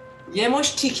یه مش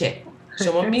تیکه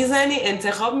شما میزنی،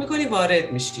 انتخاب میکنی،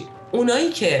 وارد میشی. اونایی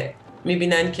که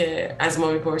میبینن که از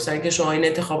ما میپرسن که شما این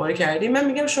انتخابا رو کردید، من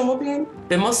میگم شما بیاین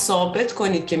به ما ثابت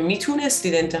کنید که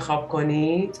میتونستید انتخاب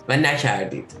کنید و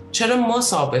نکردید. چرا ما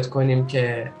ثابت کنیم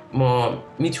که ما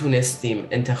میتونستیم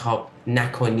انتخاب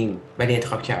نکنیم ولی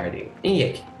انتخاب کردیم؟ این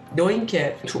یک. دو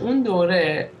اینکه تو اون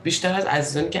دوره بیشتر از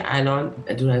عزیزانی که الان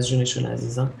دور از جونشون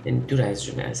عزیزان، یعنی دور از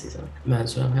جون عزیزان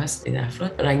منظورم هست، این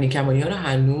افراد رنگ کمایی ها رو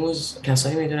هنوز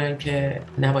کسایی میدونن که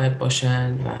نباید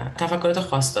باشن و تفکرات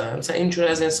خاص دارن. مثلا اینجور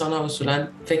از انسان ها اصولا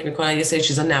فکر میکنن یه سری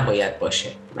چیزا نباید باشه،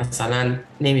 مثلا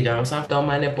نمیدونم مثلا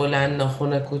دامن بلند،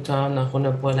 ناخن کوتاه،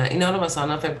 ناخن بلند، اینا رو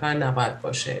مثلا فکر میکنن نباید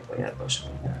باشه، باید باشه.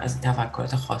 از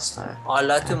تفکرات خاص دارن.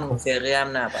 آلات موسیقی هم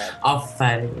نباید.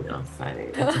 آفرین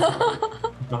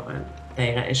واقعا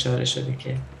دقیقا اشاره شده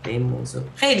که به این موضوع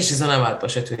خیلی چیزا نباید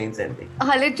باشه تو این زندگی.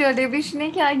 حالا جالبیش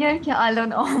اینه که اگر که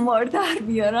الان آمار در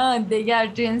بیارن دیگر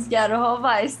جنسگراها و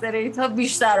استریت ها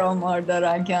بیشتر آمار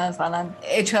دارن که مثلا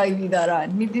HIV دارن،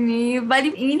 میدونی؟ ولی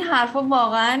این حرفا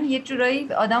واقعا یه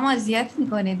جورایی آدم اذیت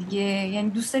میکنه دیگه، یعنی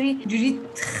دوست داری جوری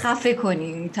خفه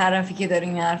کنی اون طرفی که داره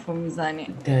این حرفو میزنه.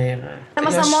 دقیقاً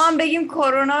مثلا ما هم بگیم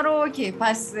کرونا رو اوکی،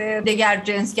 پس دیگر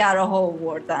جنسگراها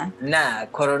آوردن. نه،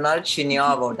 کرونا رو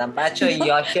چینی‌ها آوردن. بچه‌ها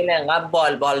یاشل انقدر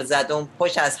بال زد اون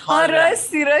پشت از حال.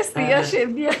 راستی یاشل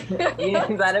بیا.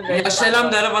 یاشل هم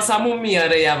داره واسمون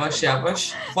میاره یواش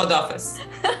خداحافظ.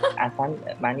 اصلا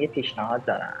من یه پیشنهاد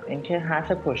دارم، اینکه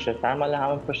حرف پشت سر مال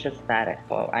همون پشت سره.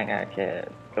 خب اگر که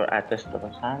جرأت داشته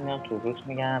باشن میان تو روت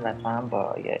میگن و تو هم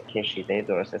با یه کشیده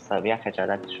درست حسابی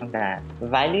خجالتشون در.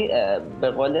 ولی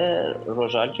به قول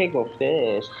روژال که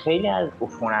گفتش، خیلی از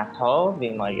عفونت‌ها و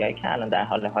بیماری‌هایی که الان در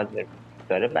حال حاضر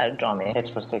داره برای جامعه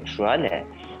هتروسکسواله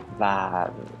و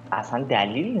اصلا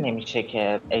دلیل نمیشه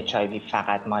که HIV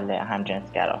فقط مال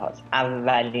همجنسگراهاست.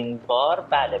 اولین بار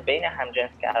بله بین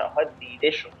همجنسگراها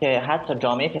دیده شد که حتی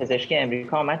جامعه پزشکی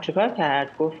امریکا اومد چیکار کرد؟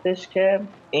 گفتش که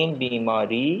این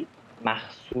بیماری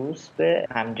مخصوص به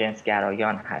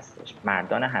همجنسگرایان هستش،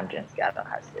 مردان همجنسگرا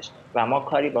هستش و ما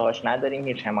کاری باهاش نداریم،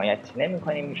 هیچ حمایتی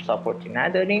نمی‌کنیم، هیچ ساپورتی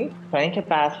نداریم. تا اینکه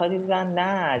بعدها دیدن نه،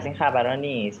 از این خبرها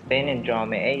نیست، بین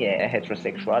جامعه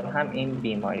هتروسکسوال هم این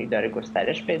بیماری داره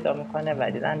گسترش پیدا میکنه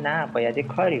و دیدن نه، باید یه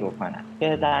کاری بکنن.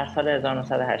 که در سال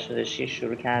 1986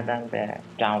 شروع کردن به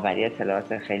جمع‌آوری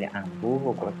اطلاعات خیلی انبوه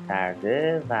و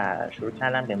گسترده و شروع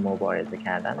کردن به مبارزه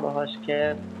کردن باهاش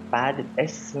که بعد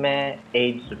اسم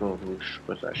ایدز رو روش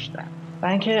گذاشتن. و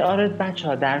اینکه آره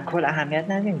بچه‌ها در کل اهمیت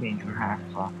ندیم به اینجور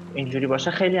حرفا. اینجوری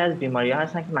باشه خیلی از بیماری‌ها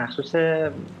هستن که مخصوص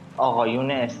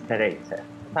آقایون استریته.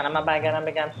 مثلا من برگردم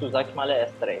بگم سوزاک مال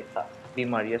استریت هست،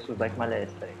 بیماری سوزاک مال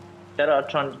استریت. چرا؟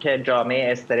 چون که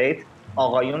جامعه استریت،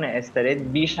 آقایون استریت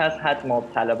بیش از حد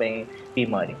مبتلا به این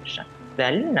بیماری میشن.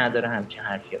 دلیل نداره همچین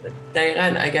حرفی بزنیم.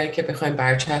 دقیقاً اگر که بخوایم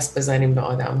برچسب بزنیم به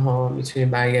آدم‌ها، میتونیم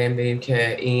برگردیم بگیم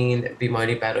که این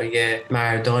بیماری برای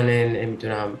مردان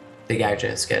نمیدونم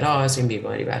دگرجنسگراست، این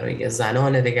بیماری برای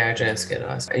زنان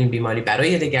دگرجنسگراست، این بیماری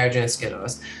برای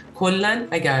دگرجنسگراست. کلاً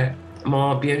اگر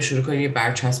ما بیایم شروع کنیم یه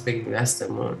برچسب بگیریم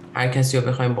دستمون، هر کسی رو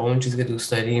بخوایم با اون چیزی که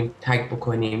دوست داریم تگ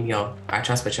بکنیم یا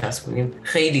برچسب بچسبونیم،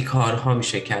 خیلی کارها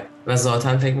میشه کرد و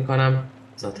ذاتاً فکر می‌کنم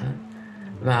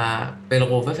و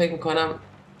بالقوه فکر میکنم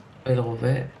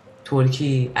بالقوه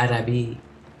ترکی، عربی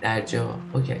در جا.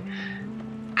 اوکی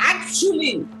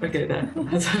اکچولی اوکی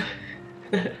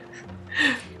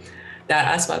در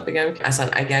اصل باید بگم که اصلا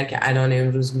اگر که الان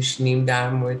امروز میشینیم در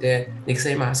مورد یک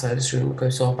سری مسائل شروع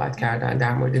میکنیم صحبت کردن،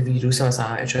 در مورد ویروس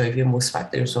مثلا HIV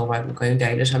مثبت داریم صحبت میکنیم،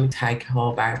 دلیلش همین تگ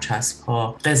ها، برچسب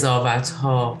ها، قضاوت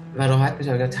ها و راحت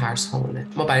میتونیم ترس هامونه.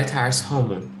 ما برای ترس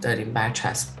هامون داریم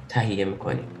برچسب تهیه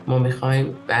میکنیم. ما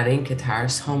میخوایم برای اینکه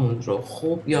ترس هامون رو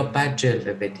خوب یا بد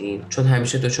جلوه بدیم، چون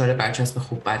همیشه دچار برچسب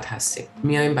خوب بد هستیم،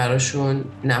 میایم براشون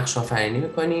نقش آفرینی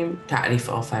میکنیم، تعریف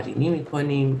آفرینی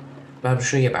میکنیم و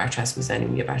روشون یه برچسب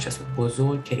میزنیم، یه برچسب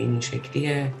بزرگ که این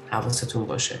شکلیه. حواستون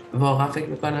باشه. واقعا فکر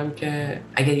میکنم که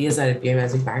اگر یه ذره بیایم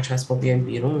از این برچسب بیایم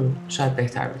بیرون، شاید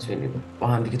بهتر بتونیم با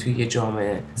هم دیگه توی یه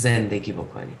جامعه زندگی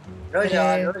بکنیم.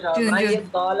 روژا من یه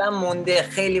سوالم مونده،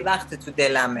 خیلی وقت تو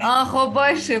دلمه. خب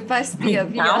باشه پس بیا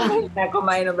نکن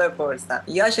من اینو بپرسم.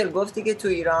 یاشل گفتی که تو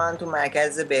ایران تو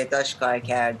مرکز بهداشت کار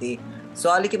کردی.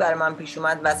 سوالی که برای من پیش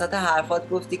اومد وسط حرفات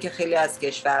گفتی که خیلی از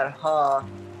کشورها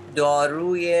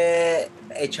داروی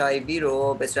HIV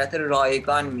رو به صورت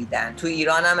رایگان میدن. تو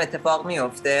ایران هم اتفاق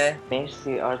میفته؟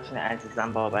 مرسی آرتین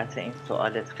عزیزم بابت این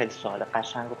سوالت، خیلی سوال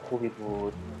قشنگ و خوبی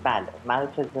بود. بله،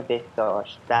 مراکز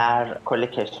بهداشت در کل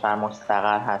کشور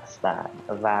مستقر هستند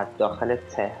و داخل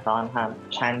تهران هم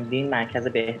چندین مرکز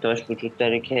بهداشت وجود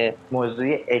داره که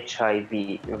موضوع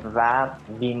HIV و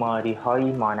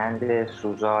بیماری‌هایی مانند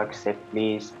سوزاک،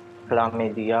 سفلیس،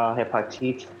 کلامدیا،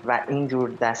 هپاتیت و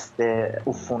اینجور دست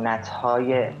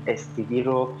عفونت‌های STD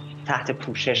رو تحت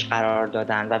پوشش قرار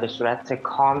دادن و به صورت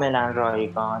کاملا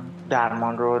رایگان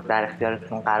درمان رو در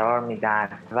اختیارتون قرار میدن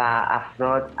و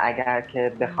افراد اگر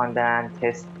که بخوان برن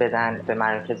تست بدن به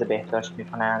مراکز بهداشت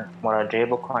میتونن مراجعه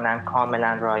بکنن،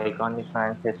 کاملا رایگان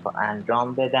میتونن تست رو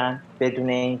انجام بدن بدون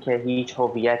اینکه هیچ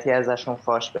هویتی ازشون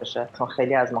فاش بشه. چون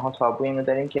خیلی از ماها تابو اینو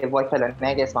داریم که وای فلانی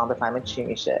اگه اسمم بفهمه چی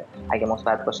میشه، اگه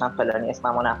مثبت باشم فلانی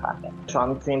اسممو نفهمه. شما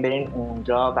میتونین برین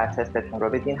اونجا و تستتون رو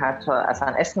بدین، حتی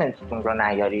اصلا اسمتون رو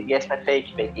نیارید، یه اسم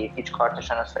فیک بگید، هیچ کارت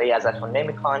شناسایی ازتون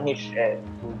نمیخوان، هیچ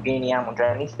دوربینی هم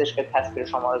اونجا نیستش که تصویر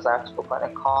شما رو ضبط بکنه،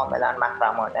 کاملا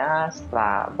محرمانه است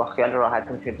و با خیال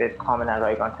راحت میتونید کاملا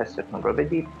رایگان تستتون رو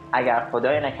بدید. اگر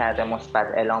خدای نکرده مثبت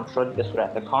اعلام شد به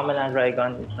صورت کاملا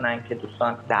رایگان میتونن که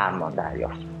دوستان درمان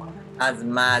دریافت کنن. از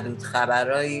معدود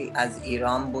خبرایی از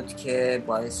ایران بود که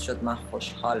باعث شد من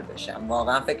خوشحال بشم.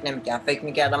 واقعا فکر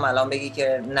میکردم الان بگی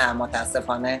که نه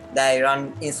متاسفانه در ایران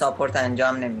این ساپورت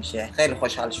انجام نمیشه. خیلی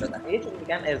خوشحال شدم. یه چیز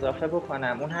دیگه اضافه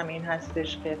بکنم، اون هم این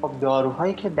هستش که خب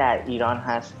داروهایی که در ایران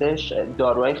هستش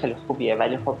داروهای خیلی خوبیه،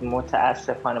 ولی خب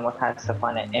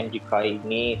متاسفانه امریکایی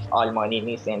نیست، آلمانی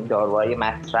نیست، این داروهای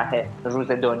مطرح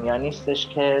روز دنیا نیستش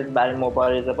که برای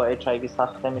مبارزه با HIV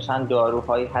ساخته میشن.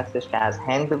 داروهایی هستش که از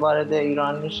هند وارد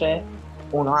ایران میشه،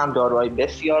 اونها هم داروهای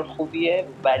بسیار خوبیه،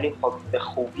 ولی خب به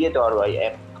خوبی داروهای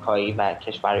امریکایی و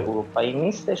کشور اروپایی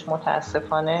نیستش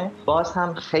متاسفانه. باز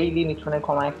هم خیلی میتونه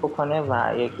کمک بکنه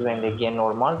و یک زندگی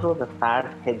نرمال رو به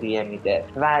فرد هدیه میده.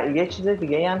 و یه چیز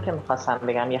دیگه هم که میخواستم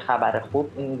بگم، یه خبر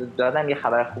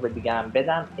خوب دیگه هم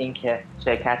بدم، این که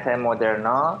شرکت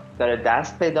مدرنا داره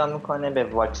دست پیدا میکنه به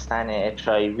واکسن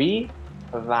HIV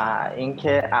و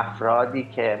اینکه افرادی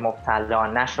که مبتلا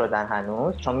نشدن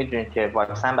هنوز، چون میدونید که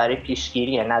واکسن برای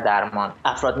پیشگیریه نه درمان،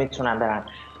 افراد میتونن برن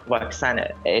واکسن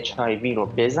HIV رو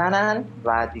بزنن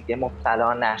و دیگه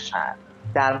مبتلا نشن.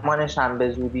 درمانش هم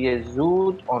به زودی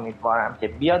زود امیدوارم که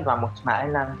بیاد و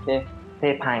مطمئنم که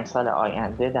طی 5 سال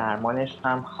آینده درمانش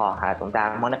هم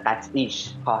درمان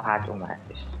قطعیش خواهد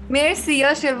اومدش. مرسی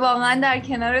یاشه، واقعا در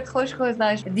کنارت خوش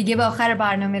گذشت. دیگه به آخر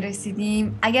برنامه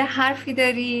رسیدیم. اگر حرفی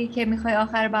داری که میخوای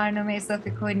آخر برنامه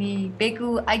اضافه کنی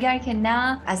بگو، اگر که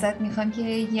نه ازت میخوام که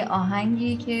یه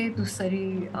آهنگی که دوست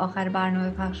داری آخر برنامه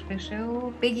پخش بشه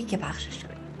و بگی که پخشش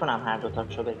کنی. کنم هر دوتا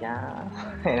شو بگم؟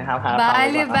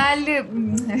 بله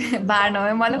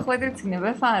برنامه مال خودتونه،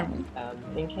 بفرمایید.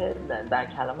 اینکه در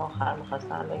کلام آخر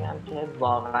میخواستم بگم که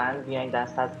واقعا بیاین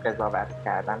دست از قضاوت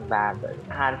کردن بردارید.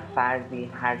 هر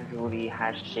فردی هر جوری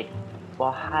هر شکلی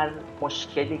با هر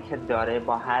مشکلی که داره،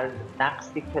 با هر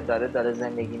نقصی که داره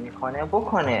زندگی میکنه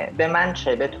بکنه، به من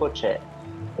چه به تو چه،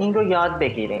 این رو یاد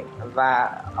بگیریم و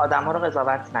آدم ها رو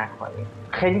قضاوت نکنیم.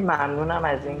 خیلی ممنونم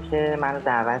از اینکه منو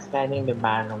دعوت کردیم به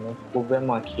برنامه خوب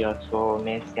ماکیاتو.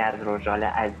 مرسی از رجال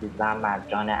عزیزم،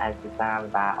 مرجان عزیزم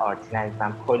و آرتین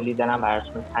عزیزم. کلی دلم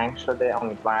براتون تنگ شده.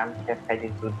 امیدوارم که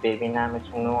خیلی زود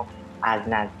ببینمتون و از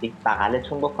نزدیک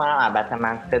بغلتون بکنم. البته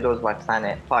من 3 دوز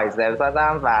واکسن فایزر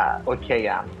زدم و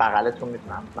اوکیم، بغلتون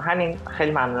میتونم. همین،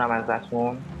 خیلی ممنونم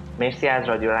ازتون. مرسی از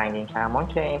رادیو رنگین کمان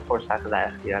که این فرصت رو در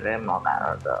اختیار ما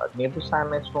قرار داد.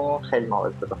 میبوسمتون، خیلی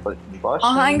مواظب به خودتون باشید.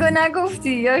 آهنگو نگفتی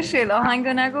یاشل،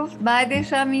 آهنگو نگفت.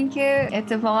 بعدش هم این که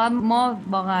اتفاقا ما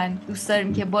واقعا دوست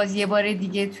داریم که باز یه بار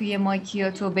دیگه توی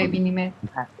ماکیاتو ببینیم.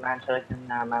 حتما، چرا که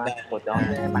نه، من خدا.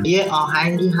 یه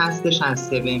آهنگی هستش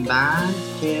از 7 بند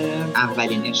که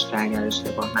اولین عشق اگر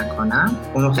اشتباه نکنم،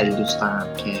 اونو خیلی دوست دارم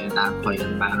که در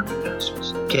پایان برنامه پخش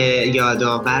بشه، که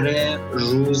یادآور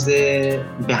روز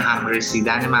به هم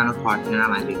رسیدن من و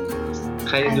پارتنرم علی.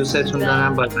 خیلی دوستتون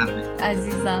دارم. بازم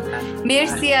عزیزم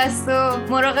مرسی از تو.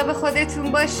 مراقب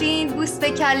خودتون باشین. بوس به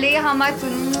کله همتون.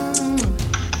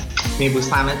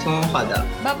 میبوسمتون. خدا.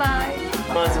 بای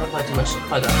بای. مواظب خودتون باشین.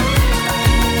 خدا.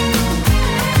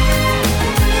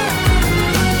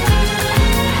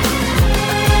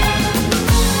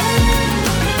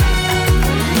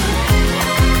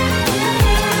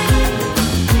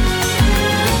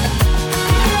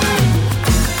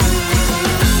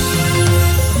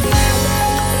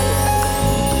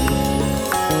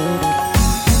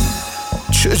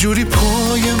 چجوری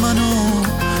پای منو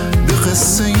به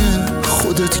قصه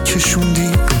خودت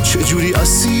کشوندی، چجوری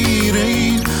اسیر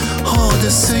این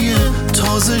حادثه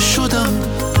تازه شدم.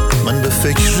 من به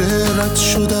فکر رد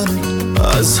شدن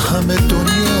از همه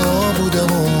دنیا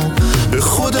بودم و به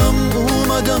خودم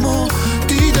اومدم و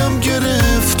دیدم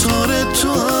گرفتار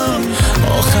تو هم.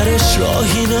 آخرش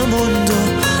راهی نموند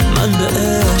و من به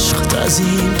عشق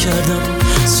تعظیم کردم،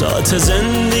 ساعت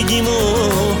زندگیمو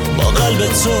با قلب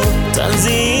تو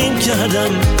تنظیم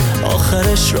کردم.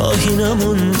 آخرش راهی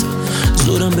نموند،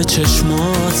 زورم به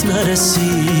چشمات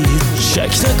نرسید.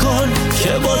 شک نکن که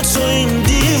با تو این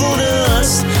دیوونه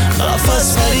است،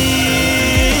 قفس پرید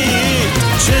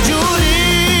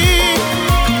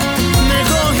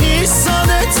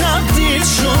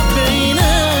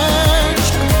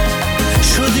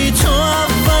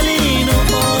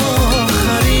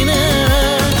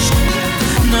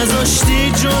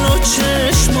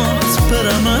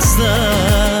از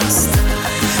دست.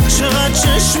 چقدر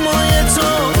چشمای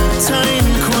تو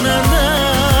تعیین کننده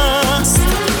است.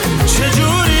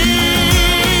 چجوری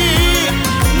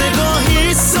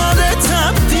نگاهی ساده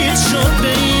تبدیل شد به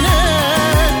این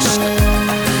عشق.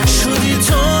 شدی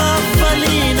تو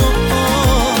اولین و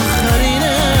آخرین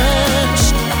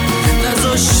عشق.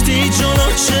 نذاشتی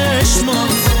جلو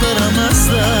چشمات برم از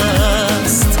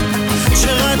دست.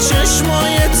 چقدر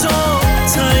چشمای تو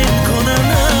تعیین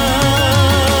کننده است.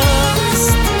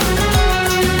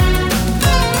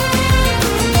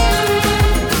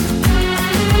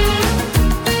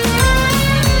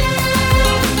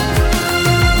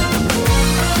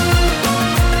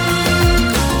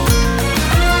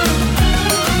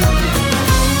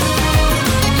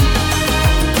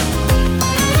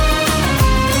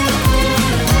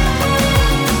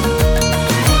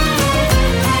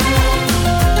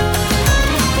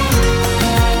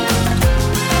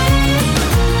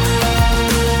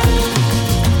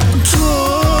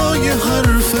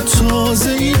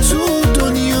 تازه‌ای تو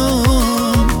دنیا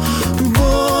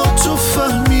با تو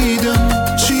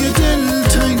فهمیدم چیه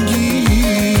دلتنگی.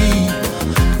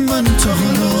 من تا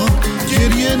حالا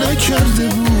گریه نکرده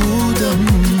بودم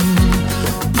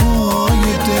پای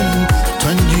دل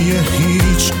تنگی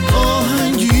هیچ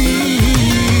آهنگی.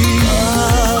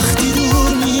 وقتی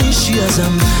دور میشی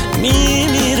ازم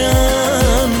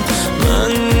میمیرم.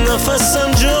 من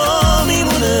نفسم جا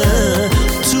میمونه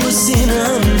تو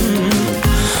سینم.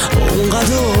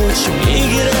 اونقدر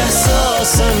میگیره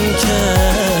احساسم که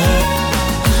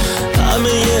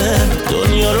همه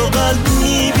دنیا رو قلب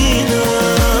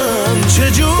میبینم.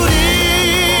 چجوری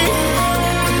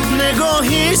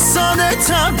نگاهی ساده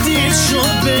تبدیل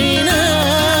شد به این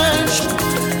عشق.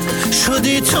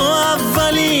 شدی تو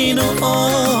اولین و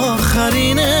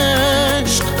آخرین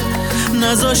عشق.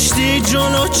 نذاشتی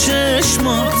جلو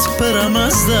چشمات برم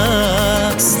از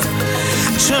دست.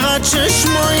 چقدر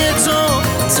چشمای تو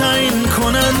تعیین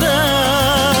کننده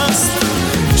است.